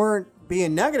 We weren't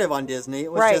being negative on Disney.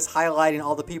 It was Right. just highlighting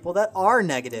all the people that are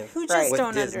negative. Who just with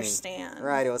don't Disney. understand.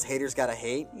 Right, it was Haters Gotta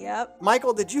Hate. Yep.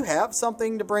 Michael, did you have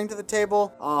something to bring to the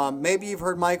table? Maybe you've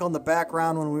heard Michael in the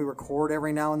background when we record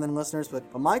every now and then, listeners, but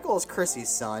Michael is Chrissy's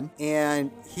son,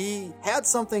 and he had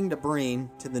something to bring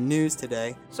to the news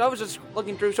today. So I was just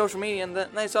looking through social media, and then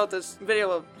I saw this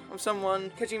video of someone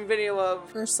catching video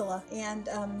of Ursula and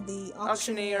the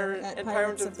auctioneer auctioneer at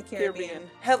Pirates of the Caribbean.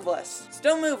 Headless.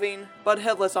 Still moving, but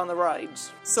headless on the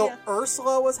rides. So Yeah.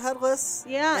 Ursula was headless?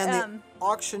 Yeah, And the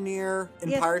auctioneer in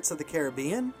yeah. Pirates of the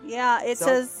Caribbean? Yeah, it So,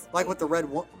 says... like with the lady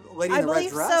I in the red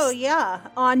believe dress? so, yeah.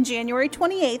 On January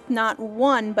 28th, not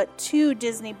one, but 2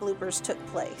 Disney bloopers took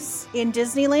place. In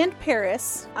Disneyland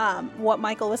Paris, what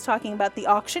Michael was talking about, the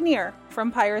auctioneer from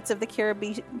Pirates of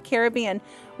the Caribbean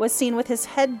was seen with his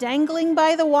head dangling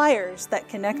by the wires that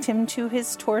connect him to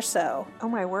his torso. Oh,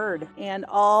 my word. And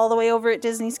all the way over at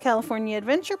Disney's California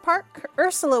Adventure Park,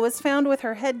 Ursula was found with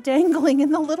her head dangling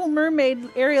in the Little Mermaid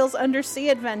Ariel's Undersea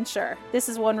Adventure. This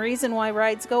is one reason why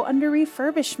rides go under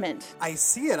refurbishment. I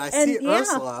see it. I And see it, yeah,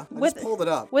 Ursula. I just pulled it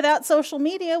up. Without social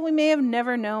media, we may have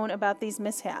never known about these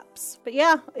mishaps. But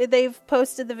yeah, they've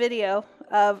posted the video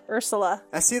of Ursula.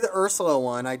 I see the Ursula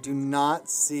one. I do not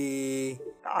see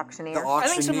The auctioneer. the I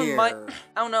think someone auctioneer. might.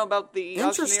 I don't know about the auctioneer,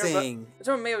 Interesting. but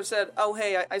someone may have said, "Oh,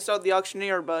 hey, I saw the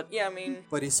auctioneer," but yeah, I mean,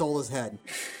 But he sold his head.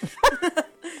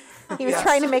 He was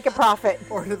trying to make a profit.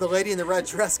 Or did the lady in the red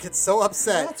dress get so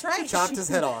upset? That's right. Chopped his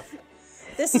head off.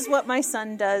 This is what my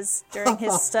son does during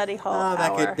his study hall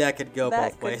that hour. could go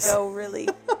That both ways. could go really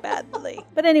badly.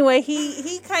 But anyway,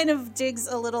 he kind of digs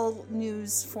a little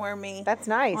news for me. That's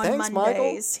nice. On Thanks, Michael.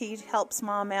 Mondays, he helps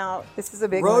Mom out. This is a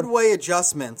big one. Roadway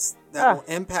adjustments that will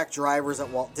impact drivers at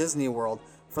Walt Disney World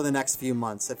for the next few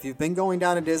months. If you've been going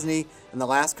down to Disney in the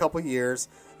last couple years,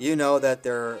 you know that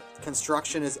their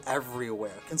construction is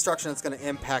everywhere. Construction that's going to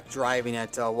impact driving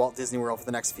at Walt Disney World for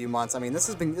the next few months. I mean, this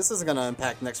isn't going to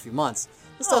impact the next few months.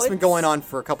 This stuff's been it's going on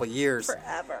for a couple years.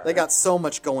 forever. They got so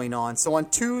much going on. So on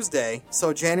Tuesday,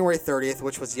 January 30th,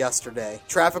 which was yesterday,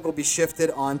 traffic will be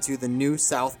shifted onto the new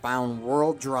southbound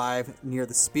World Drive near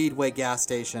the Speedway gas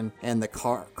station and the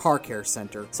car care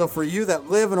center. So for you that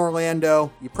live in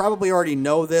Orlando, you probably already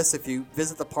know this if you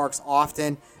visit the parks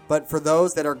often. But for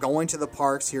those that are going to the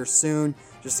parks here soon,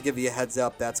 just to give you a heads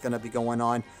up, that's going to be going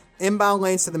on. Inbound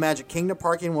lanes to the Magic Kingdom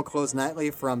parking will close nightly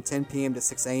from 10 p.m. to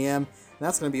 6 a.m. And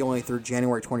that's going to be only through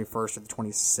January 21st or the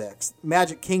 26th.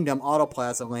 Magic Kingdom Auto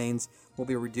Plaza lanes will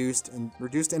be reduced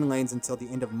in lanes until the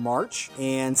end of March,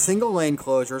 and single lane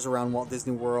closures around Walt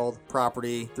Disney World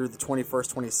property through the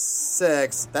 21st,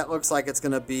 26th. That looks like it's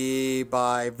going to be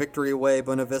by Victory Way,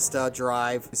 Buena Vista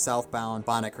Drive, southbound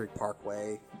Bonnet Creek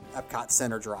Parkway, Epcot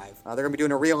Center Drive. They're going to be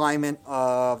doing a realignment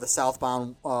of the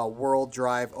southbound World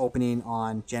Drive opening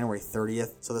on January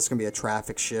 30th. So this is going to be a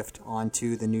traffic shift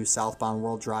onto the new southbound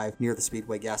World Drive near the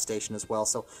Speedway gas station as well.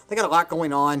 So they got a lot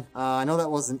going on. I know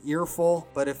that was an earful,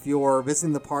 but if you're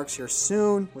visiting the parks here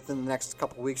soon, within the next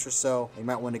couple weeks or so, you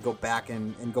might want to go back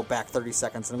and go back 30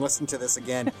 seconds and listen to this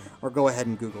again, or go ahead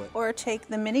and Google it. Or take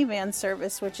the minivan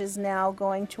service, which is now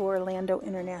going to Orlando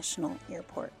International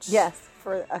Airport. Yes.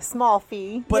 For a small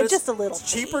fee, but just a little.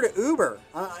 It's cheaper to Uber.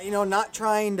 Not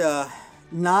trying to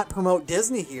not promote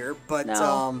Disney here, but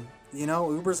no.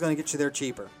 Uber's going to get you there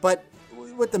cheaper. But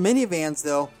with the minivans,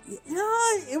 though,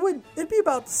 it'd be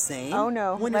about the same. Oh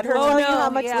no! Let her tell you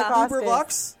how much the cost Uber is.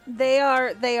 Lux. They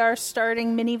are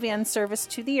starting minivan service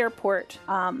to the airport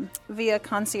via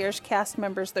concierge cast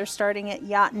members. They're starting at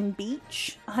Yacht and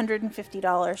Beach,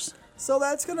 $150. So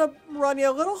that's going to run you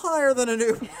a little higher than an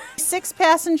Uber. 6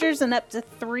 passengers and up to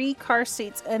 3 car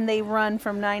seats, and they run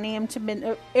from 9 a.m. to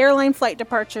midnight. Airline flight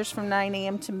departures from 9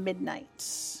 a.m. to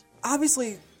midnight.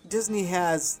 Obviously, Disney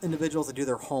has individuals that do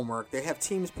their homework. They have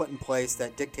teams put in place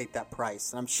that dictate that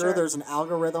price. And I'm sure there's an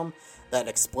algorithm that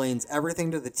explains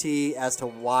everything to the T as to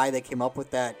why they came up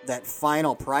with that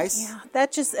final price. Yeah,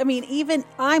 that just, even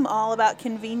I'm all about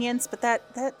convenience, but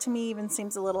that to me even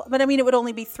seems a little, but it would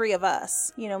only be 3 of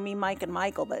us, me, Mike, and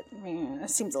Michael, but it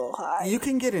seems a little high. You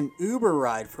can get an Uber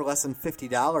ride for less than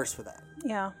 $50 for that.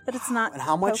 Yeah, but it's not. And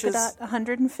how much Polka is Dot,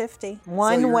 $150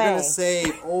 one so you're way? You're going to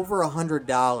save over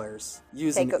 $100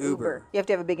 using Take a Uber. You have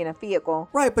to have a big enough vehicle,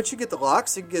 right? But you get the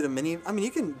Lux, you can get a mini. You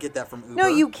can get that from Uber. No,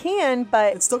 you can,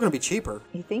 but it's still going to be cheaper.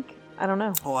 You think? I don't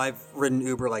know. Oh, I've ridden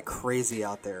Uber like crazy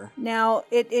out there. Now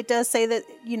it does say that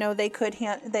they could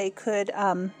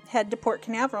head to Port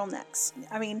Canaveral next.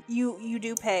 You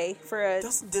do pay for a.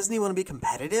 Doesn't Disney want to be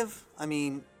competitive?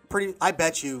 I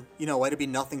bet you, it'd be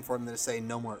nothing for them to say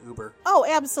no more Uber. Oh,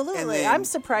 absolutely. Then, I'm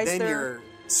surprised then you're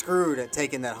screwed at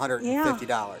taking that $150.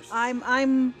 Yeah.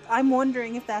 I'm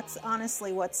wondering if that's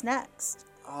honestly what's next.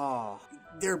 Oh,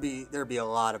 there'd be a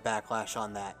lot of backlash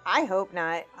on that. I hope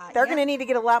not. They're going to need to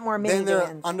get a lot more minivans. Then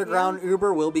their underground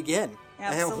Uber will begin.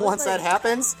 Absolutely. And once that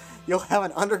happens, you'll have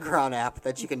an underground app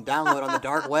that you can download on the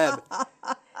dark web.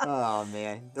 Oh,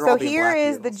 man. So here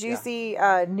is the juicy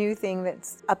new thing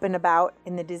that's up and about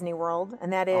in the Disney World,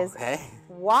 and that is,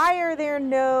 why are there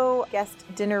no guest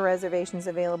dinner reservations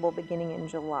available beginning in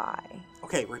July?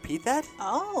 Okay, repeat that?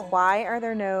 Oh. Why are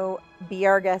there no Be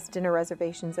Our Guest dinner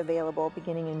reservations available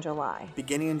beginning in July?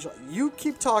 Beginning in July. You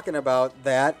keep talking about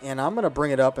that, and I'm going to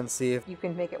bring it up and see if you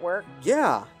can make it work.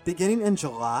 Yeah. Beginning in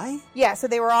July? Yeah, so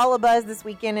they were all abuzz this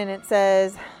weekend, and it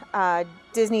says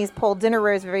Disney's pulled dinner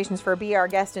reservations for Be Our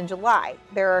Guest in July.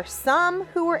 There are some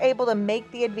who were able to make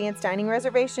the advanced dining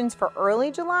reservations for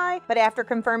early July, but after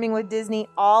confirming with Disney,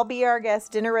 all Be Our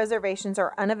Guest dinner reservations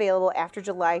are unavailable after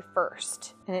July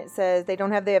 1st. And it says they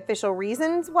don't have the official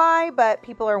reasons why, but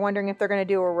people are wondering if they're going to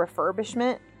do a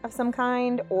refurbishment of some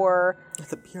kind, or...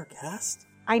 The Be Our Guest?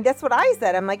 That's what I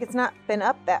said. I'm like, it's not been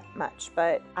up that much,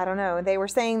 but I don't know. They were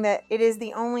saying that it is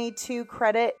the only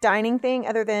 2-credit dining thing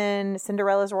other than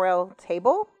Cinderella's Royal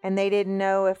Table, and they didn't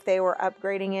know if they were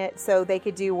upgrading it so they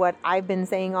could do what I've been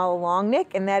saying all along,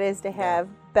 Nick, and that is to have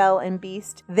Belle and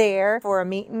Beast there for a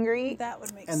meet and greet. That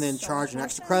would make and then charge an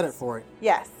extra credit for it.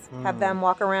 Yes. Have them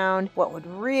walk around. What would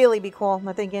really be cool,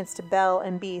 nothing against Belle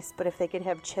and Beast, but if they could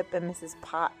have Chip and Mrs.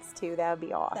 Potts too, that would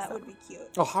be awesome. That would be cute.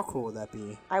 Oh, how cool would that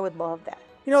be? I would love that.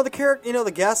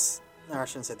 The guests, no, I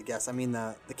shouldn't say the guests,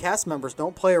 the cast members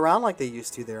don't play around like they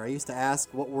used to there. I used to ask,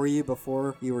 what were you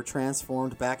before you were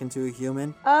transformed back into a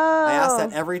human? Oh. I asked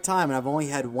that every time, and I've only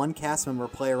had one cast member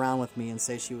play around with me and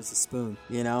say she was a spoon,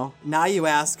 Now you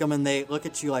ask them, and they look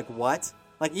at you like, what?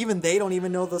 Like, even they don't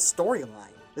even know the storyline.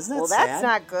 Isn't that sad? Well, that's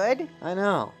not good. I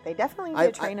know. They definitely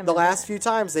need to train them. The last few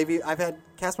times, I've had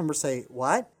cast members say,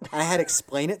 what? And I had to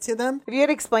explain it to them. If you had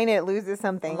to explain it loses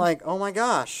something. I'm like, oh my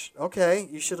gosh. Okay,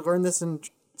 you should learn this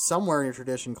somewhere in your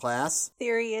tradition class.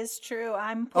 Theory is true.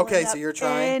 I'm pulling so you're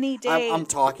trying any day. I'm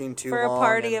talking too for long. For a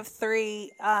party of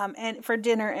 3, and for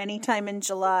dinner anytime in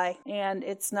July, and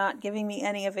it's not giving me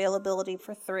any availability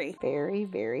for 3. Very,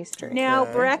 very strange.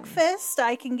 Now breakfast,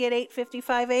 I can get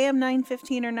 8:55 a.m.,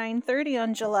 9:15, or 9:30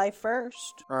 on July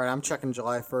 1st. All right, I'm checking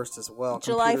July 1st as well.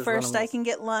 July 1st, I can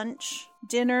get lunch.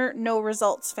 Dinner, no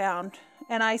results found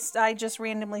And I just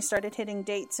randomly started hitting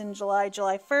dates in July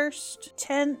 1st,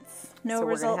 10th, no so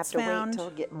we're gonna have results to found. wait till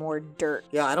we get more dirt.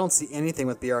 Yeah, I don't see anything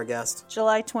with Be Our Guest.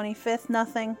 July 25th,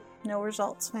 nothing, no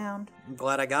results found. I'm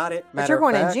glad I got it. But Matter you're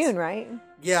going of fact, in June, right?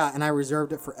 Yeah, and I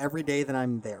reserved it for every day that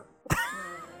I'm there.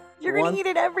 You're going to eat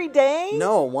it every day?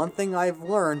 No, one thing I've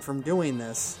learned from doing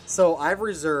this. So I've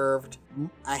reserved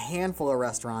a handful of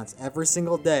restaurants every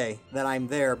single day that I'm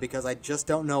there because I just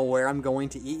don't know where I'm going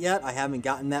to eat yet. I haven't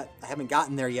gotten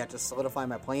there yet to solidify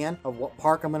my plan of what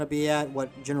park I'm going to be at,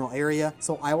 what general area.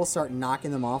 So I will start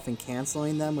knocking them off and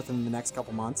canceling them within the next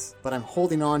couple months. But I'm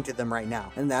holding on to them right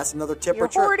now, and that's another tip You're or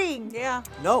trick. hoarding. Yeah.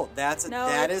 No, that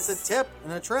is a tip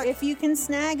and a trick. If you can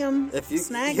snag them,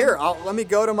 snag here, them. let me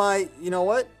go to my. You know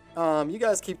what? You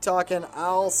guys keep talking.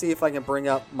 I'll see if I can bring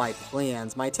up my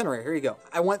plans, my itinerary. Here you go.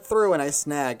 I went through and I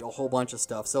snagged a whole bunch of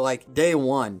stuff. So, like, day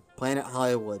 1, Planet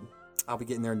Hollywood. I'll be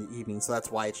getting there in the evening, so that's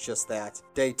why it's just that.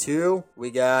 Day 2,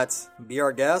 we got Be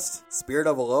Our Guest, Spirit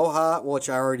of Aloha, which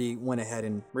I already went ahead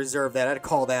and reserved that. I had to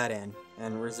call that in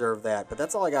and reserve that. But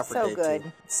that's all I got for So day good.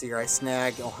 2. Let's see here. I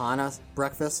snagged Ohana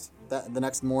breakfast the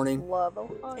next morning. Love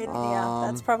Ohana. Yeah,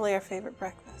 that's probably our favorite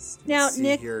breakfast. Now, See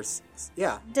Nick, here's,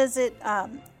 yeah. does it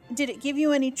did it give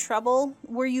you any trouble?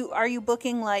 Are you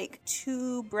booking like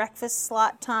 2 breakfast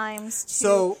slot times?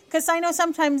 So, because I know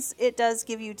sometimes it does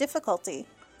give you difficulty.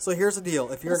 So here's the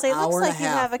deal: if you're I'll say, an it looks hour and like a you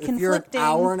half, have a if you're an conflicting-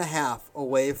 hour and a half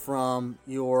away from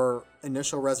your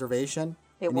initial reservation,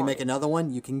 and you won't. make another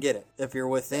one, you can get it. If you're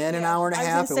within an Yeah. hour and a I was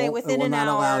half, gonna say it within will an not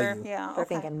hour. allow you. Yeah, They're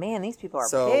okay. thinking, man, these people are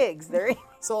So- pigs. They're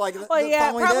So like Well, the yeah,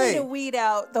 following probably day, to weed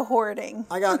out the hoarding.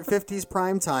 I got 50s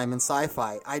prime time and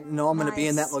sci-fi. I know I'm going to be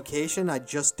in that Nice. location. I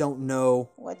just don't know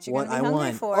What you're what gonna I be hungry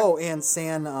want. for. Oh, and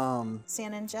San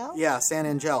Angel? Yeah, San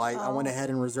Angel. I Oh. went ahead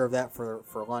and reserved that for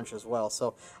lunch as well.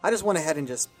 So I just went ahead and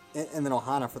and then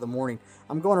Ohana for the morning.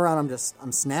 I'm going around.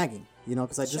 I'm snagging,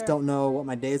 because I just Sure. don't know what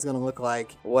my day is going to look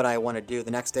like, what I want to do.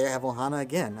 The next day I have Ohana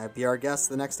again. I Be Our Guest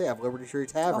the next day. I have Liberty Tree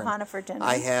Tavern. Ohana for dinner.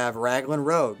 I have Raglan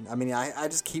Road. I mean, I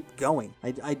just keep going.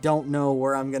 I don't know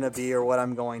where I'm going to be or what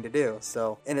I'm going to do.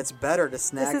 So, and it's better to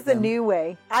snag This is them. the new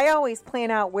way. I always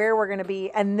plan out where we're going to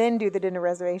be and then do the dinner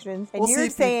reservations. And Well, you're see,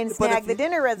 saying but snag if the you-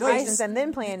 dinner no, you reservations s- and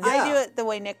then plan. Yeah. I do it the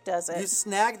way Nick does it. You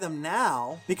snag them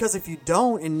now, because if you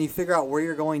don't and you figure out where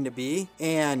you're going to be,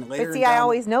 and later But see, I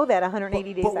always know that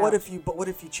 180 days But what out.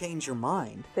 if you change your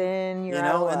mind? Then you're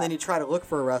out of and then luck. you try to look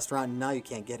for a restaurant and now you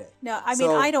can't get it. No, I mean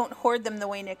So- I don't hoard them the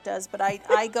way Nick does, but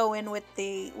I go in with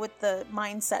the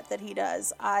mindset that he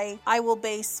does. I will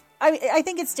base. I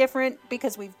think it's different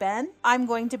because we've been. I'm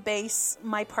going to base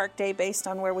my park day based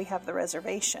on where we have the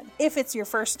reservation. If it's your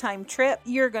first time trip,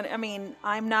 you're gonna. I mean,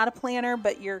 I'm not a planner,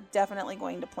 but you're definitely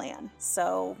going to plan.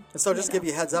 So. So just give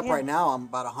you a heads up Yeah. right now, I'm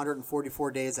about 144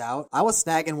 days out. I was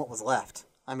snagging what was left.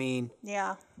 I mean,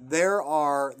 Yeah. there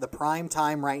are the prime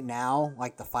time right now,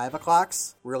 like the 5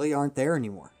 o'clocks, really aren't there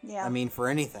anymore. Yeah. I mean, for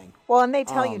anything. Well, and they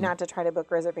tell you not to try to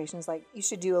book reservations. Like you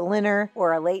should do a dinner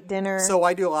or a late dinner. So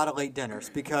I do a lot of late dinners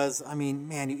because, I mean,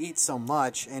 man, you eat so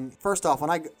much. And first off,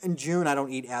 in June, I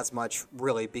don't eat as much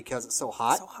really because it's so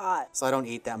hot. So hot. So I don't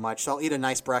eat that much. So I'll eat a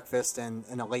nice breakfast and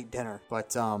a late dinner.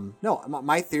 But no,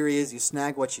 my theory is you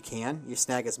snag what you can. You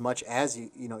snag as much as you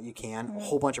can. Mm-hmm. A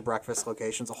whole bunch of breakfast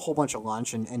locations, a whole bunch of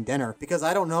lunch and dinner. Because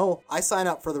I don't know. I sign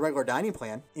up for the regular dining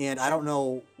plan and I don't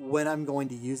know when I'm going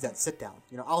to use that sit down.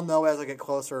 I'll know as I get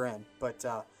closer in. But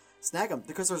snag them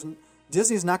because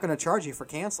Disney's not going to charge you for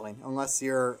canceling unless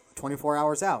you're 24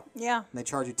 hours out. Yeah. And they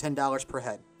charge you $10 per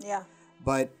head. Yeah.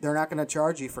 But they're not going to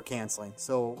charge you for canceling.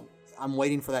 So I'm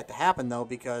waiting for that to happen, though,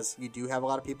 because you do have a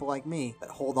lot of people like me that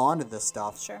hold on to this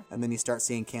stuff. Sure. And then you start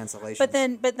seeing cancellations.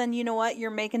 But then you know what? You're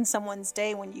making someone's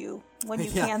day when you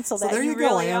Yeah. cancel So that. there you go.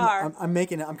 really are.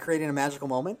 I'm creating a magical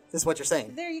moment. Is what you're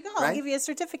saying. There you go. Right? I'll give you a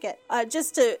certificate.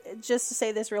 Just to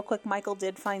say this real quick, Michael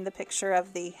did find the picture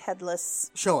of the headless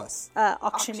Show us.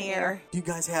 auctioneer. Do you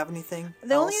guys have anything?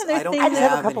 The only else? other I don't thing I just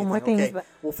have a couple anything. more things, Okay, but-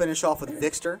 we'll finish off with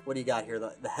Vixter. What do you got here?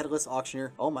 The headless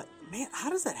auctioneer. Oh my man, how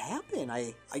does that happen?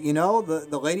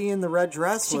 The lady in the red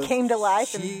dress. She came to life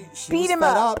She and beat was him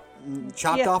fed up. and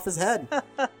chopped Yeah. off his head.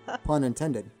 Pun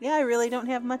intended. Yeah, I really don't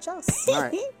have much else. All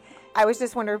right. I was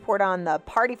just wanting to report on the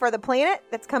Party for the Planet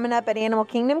that's coming up at Animal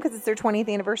Kingdom because it's their 20th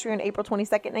anniversary on April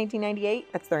 22nd,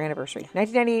 1998. That's their anniversary.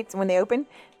 1998 is when they opened.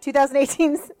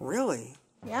 2018's. Really?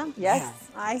 Yeah. Yes. Man,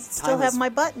 I still time have has- my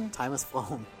button. Time has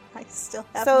flown. I still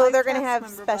have So my they're going to cast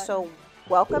have member special button.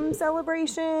 welcome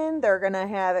celebration. They're going to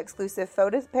have exclusive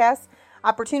photo pass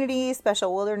opportunities,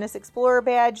 special Wilderness Explorer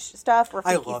badge stuff.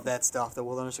 I love that stuff, the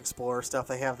Wilderness Explorer stuff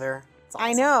they have there. It's I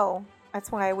awesome. know. That's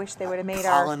why I wish they would have made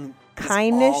Colin our is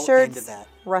kindness all shirts into that.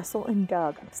 Russell and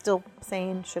Doug. I'm still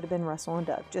saying should have been Russell and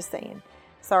Doug. Just saying.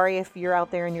 Sorry if you're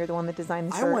out there and you're the one that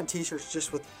designed the shirt. I want T-shirts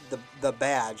just with the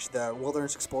badge, the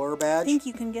Wilderness Explorer badge. I think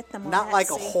you can get them on Not like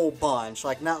a Etsy. whole bunch,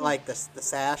 like not like the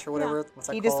sash or whatever. Yeah. What's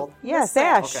that You called?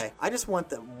 sash. Okay, I just want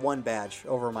the one badge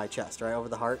over my chest, right over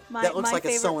the heart. My, that looks my like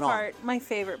it's favorite sewn part, My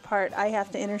favorite part, I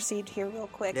have to intercede here real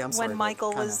quick. Yeah, I'm sorry, when but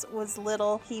Michael kinda- was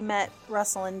little, he met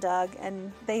Russell and Doug,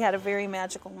 and they had a very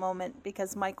magical moment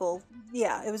because Michael,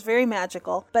 it was very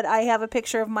magical. But I have a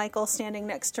picture of Michael standing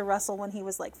next to Russell when he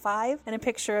was like 5, and a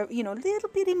picture of, little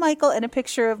bitty Michael, and a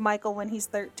picture of Michael when he's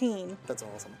 13. That's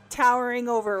awesome. Towering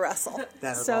over Russell.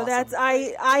 That is so awesome. that's,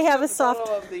 I have a soft...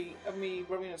 Photo of me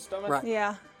rubbing his stomach. Right.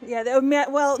 Yeah.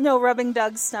 Well, no, rubbing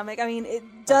Doug's stomach. I mean,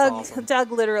 awesome.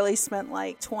 Doug literally spent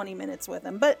like 20 minutes with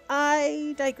him, but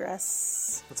I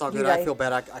digress. It's all good. You I right. feel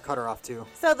bad. I cut her off too.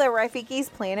 So the Raifiki's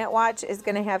Planet Watch is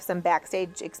going to have some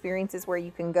backstage experiences where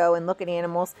you can go and look at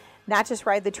animals, not just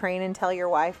ride the train and tell your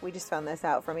wife. We just found this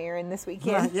out from Aaron this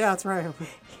weekend. Yeah, that's right.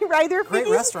 You ride the Great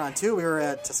Raifiki's, restaurant too. We were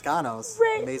at Toscano's.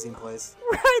 Right. Amazing place.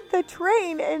 ride the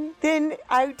train, and then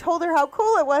I told her how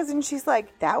cool it was, and she's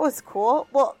like, "That was cool."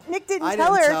 Well, Nick didn't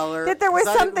tell her that there was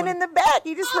 'cause I didn't something in the back.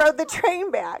 You just rode the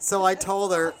train back. So I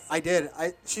told her, I did.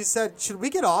 She said, "Should we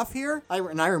get off here?"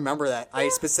 And I remember that. I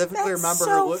specifically that's remember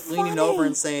so her leaning funny. over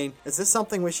and saying, "Is this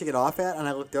something we should get off at?" And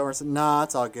I looked over and said, "Nah,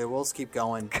 it's all good. We'll just keep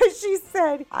going." Because she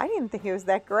said, "I didn't think it was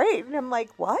that great," and I'm like,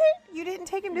 "What? You didn't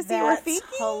take him to see That's Rafiki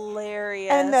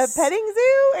hilarious. and the petting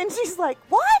zoo?" And she's like,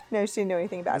 "What?" No, she didn't know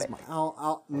anything about it.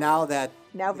 Now that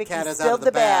Now the Vicky cat is out spilled of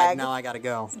the the bag, bag. now I gotta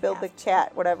go. Build the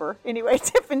chat, whatever. Anyway,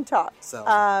 Tiffin Talk. So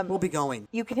we'll be going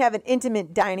You can have an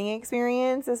intimate dining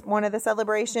experience as one of the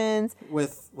celebrations.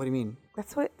 with. What do you mean?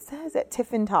 That's what it says at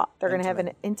Tiffin Talk. They're going to have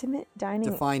an intimate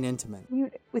dining Define intimate.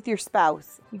 with your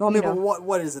spouse. No, I mean, but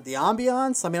what is it? The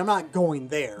ambiance? I mean, I'm not going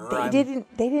there. They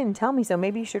didn't tell me, so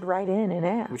maybe you should write in and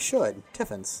ask. We should.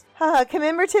 Tiffin's.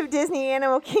 Commemorative Disney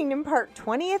Animal Kingdom Park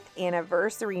 20th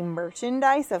anniversary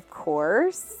merchandise, of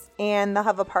course, and they'll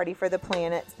have a Party for the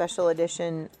Planet special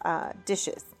edition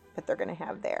dishes that they're going to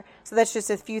have there. So that's just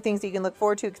a few things that you can look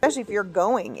forward to, especially if you're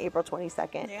going April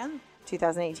 22nd. Yeah.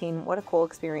 2018. What a cool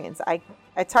experience.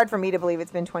 It's hard for me to believe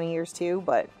it's been 20 years too,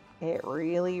 but it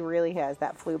really, really has.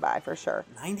 That flew by for sure.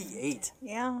 98.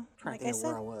 Yeah. I'm trying Like to I think of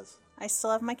where I said, was. I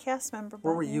still have my cast member.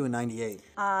 Where were button. you in 98?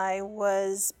 I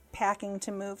was packing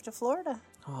to move to Florida.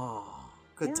 Oh,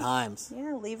 good Yeah. times.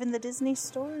 Yeah, leaving the Disney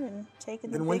store and taking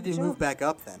the Then when big did you jump. move back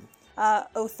up then?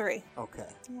 03. Okay.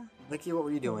 Yeah. Nikki, what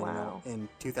were you doing Wow. in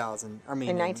 2000? I mean,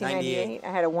 In 1998,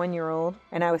 I had a 1-year-old,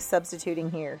 and I was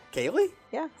substituting here. Kaylee?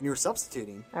 Yeah. And you were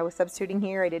substituting. I was substituting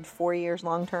here. I did 4 years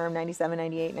long term, 97,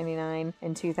 98, 99,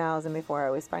 and 2000 before I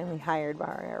was finally hired by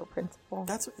our principal.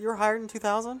 You were hired in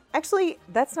 2000? Actually,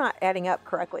 that's not adding up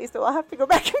correctly, so I'll have to go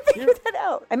back and figure that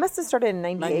out. I must have started in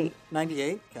 98.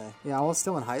 98? Okay. Yeah, I was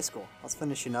still in high school. I was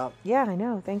finishing up. Yeah, I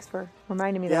know. Thanks for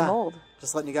reminding me that I'm old.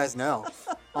 Just letting you guys know.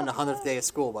 On the 100th day of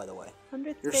school, by the way.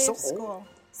 100th You're day so of school.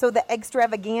 So the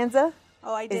extravaganza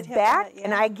Oh, I did is hit back, on it, yeah.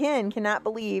 and I again cannot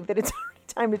believe that it's already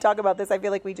time to talk about this. I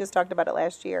feel like we just talked about it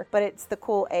last year, but it's the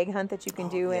cool egg hunt that you can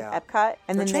do yeah. at Epcot,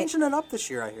 and They're then changing it up this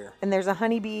year, I hear. and there's a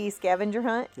honeybee scavenger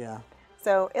hunt. Yeah.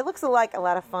 So it looks like a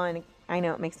lot of fun. I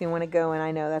know it makes me want to go, and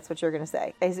I know that's what you're going to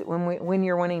say. Is it when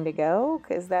you're wanting to go?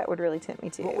 Because that would really tempt me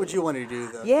to. What would you want to do?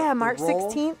 Yeah, the March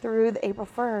roll? 16th through the April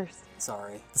 1st.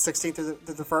 Sorry. The 16th through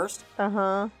the 1st?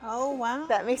 Oh, wow.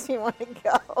 That makes me want to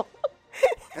go.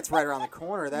 That's right around the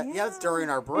corner. That's during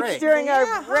our break. It's during our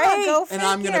Yeah, break. huh, go and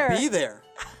I'm going to figure. be there.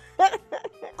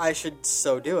 I should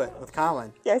so do it with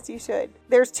Colin. Yes, you should.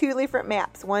 There's 2 different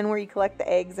maps. One where you collect the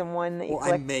eggs, and one that you Well, I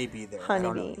collect may be there. I don't know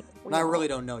honeybee. yet. And I really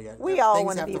don't know yet. we all Things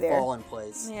wanna have be to there. fall in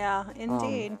place. Yeah,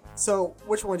 indeed. So,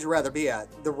 which one would you rather be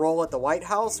at? The roll at the White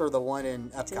House or the one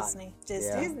in Epcot? Disney. Disney.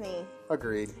 Yeah. Disney.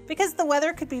 Agreed. Because the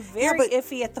weather could be very but-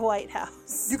 iffy at the White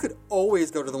House. You could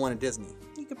always go to the one at Disney.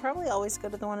 You could probably always go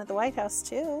to the one at the White House,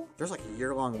 too. There's like a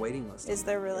year-long waiting list. Is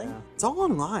there really? Yeah. It's all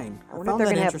online. I wonder if found they're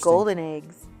that going to have interesting. golden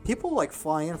eggs. People like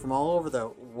fly in from all over the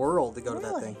world to go to that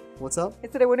Really? thing. What's up? I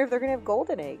said, I wonder if they're going to have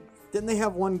golden eggs. Didn't they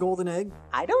have one golden egg?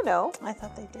 I don't know. I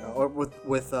thought they did. Or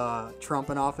with Trump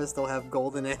in office, they'll have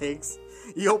golden eggs.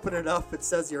 You open it up, it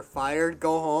says you're fired.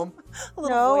 Go home. A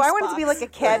little No, voice I want it to be box. like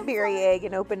a Cadbury egg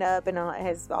and open up and it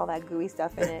has all that gooey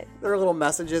stuff in it. There are little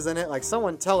messages in it, like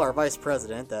someone tell our vice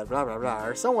president that blah blah blah,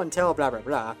 or someone tell blah blah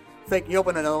blah. Fake. You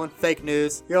open another one, fake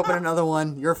news. You open another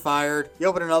one, you're fired. You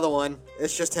open another one,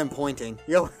 it's just him pointing.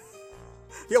 You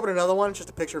open another one, it's just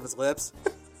a picture of his lips.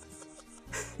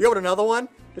 You open another one,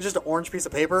 it's just an orange piece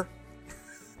of paper.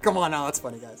 Come on now, that's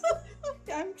funny, guys.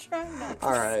 I'm trying not to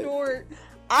All right. snort.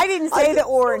 I didn't say the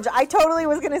orange. I totally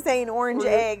was going to say an orange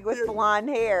egg with blonde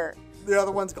hair. The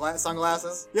other one's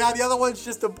sunglasses. Yeah, the other one's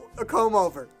just a comb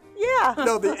over. Yeah.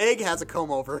 No, the egg has a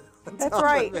comb over. That's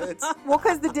right. Well,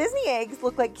 because the Disney eggs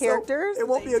look like characters. So it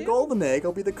won't be a golden egg.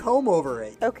 It'll be the comb over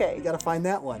egg. Okay. You got to find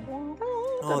that one.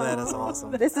 Oh, that is awesome.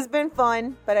 This has been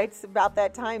fun, but it's about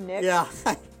that time, Nick. Yeah.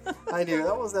 I do.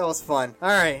 That was fun. All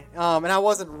right. And I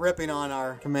wasn't ripping on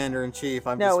our commander-in-chief.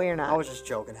 We're not. I was just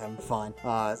joking, having fun.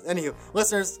 Anywho,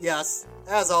 listeners, yes,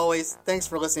 as always, thanks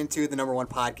for listening to the #1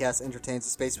 podcast, Entertains the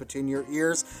Space Between Your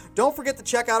Ears. Don't forget to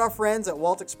check out our friends at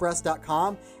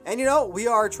WaltExpress.com. And we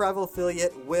are a travel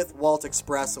affiliate with Walt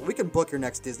Express, so we can book your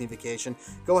next Disney vacation.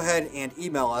 Go ahead and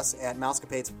email us at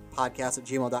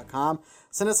mousecapadespodcast@gmail.com.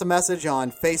 Send us a message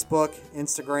on Facebook,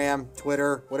 Instagram,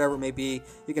 Twitter, whatever it may be.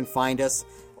 You can find us.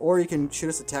 Or you can shoot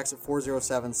us a text at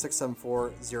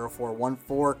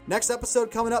 407-674-0414. Next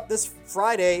episode coming up this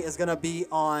Friday is going to be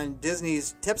on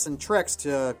Disney's tips and tricks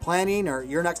to planning or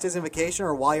your next Disney vacation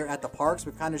or while you're at the parks.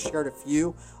 We've kind of shared a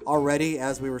few already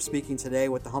as we were speaking today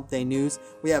with the Hump Day News.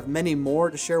 We have many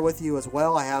more to share with you as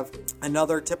well. I have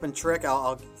another tip and trick.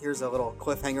 Here's a little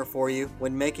cliffhanger for you.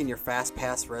 When making your Fast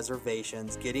Pass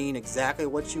reservations, getting exactly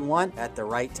what you want at the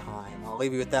right time. I'll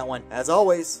leave you with that one. As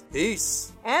always,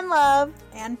 peace. And love.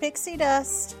 And pixie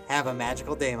dust. Have a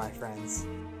magical day, my friends.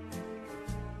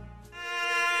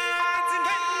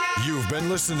 You've been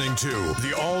listening to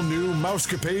the all-new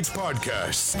Mousecapades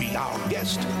podcast. Be our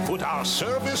guest. Put our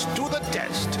service to the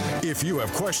test. If you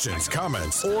have questions,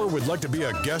 comments, or would like to be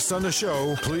a guest on the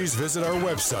show, please visit our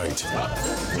website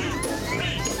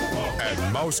at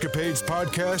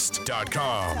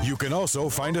mousecapadespodcast.com. You can also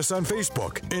find us on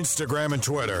Facebook, Instagram, and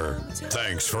Twitter.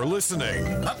 Thanks for listening.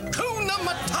 Hakuna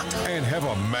Matata. And have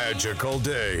a magical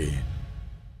day.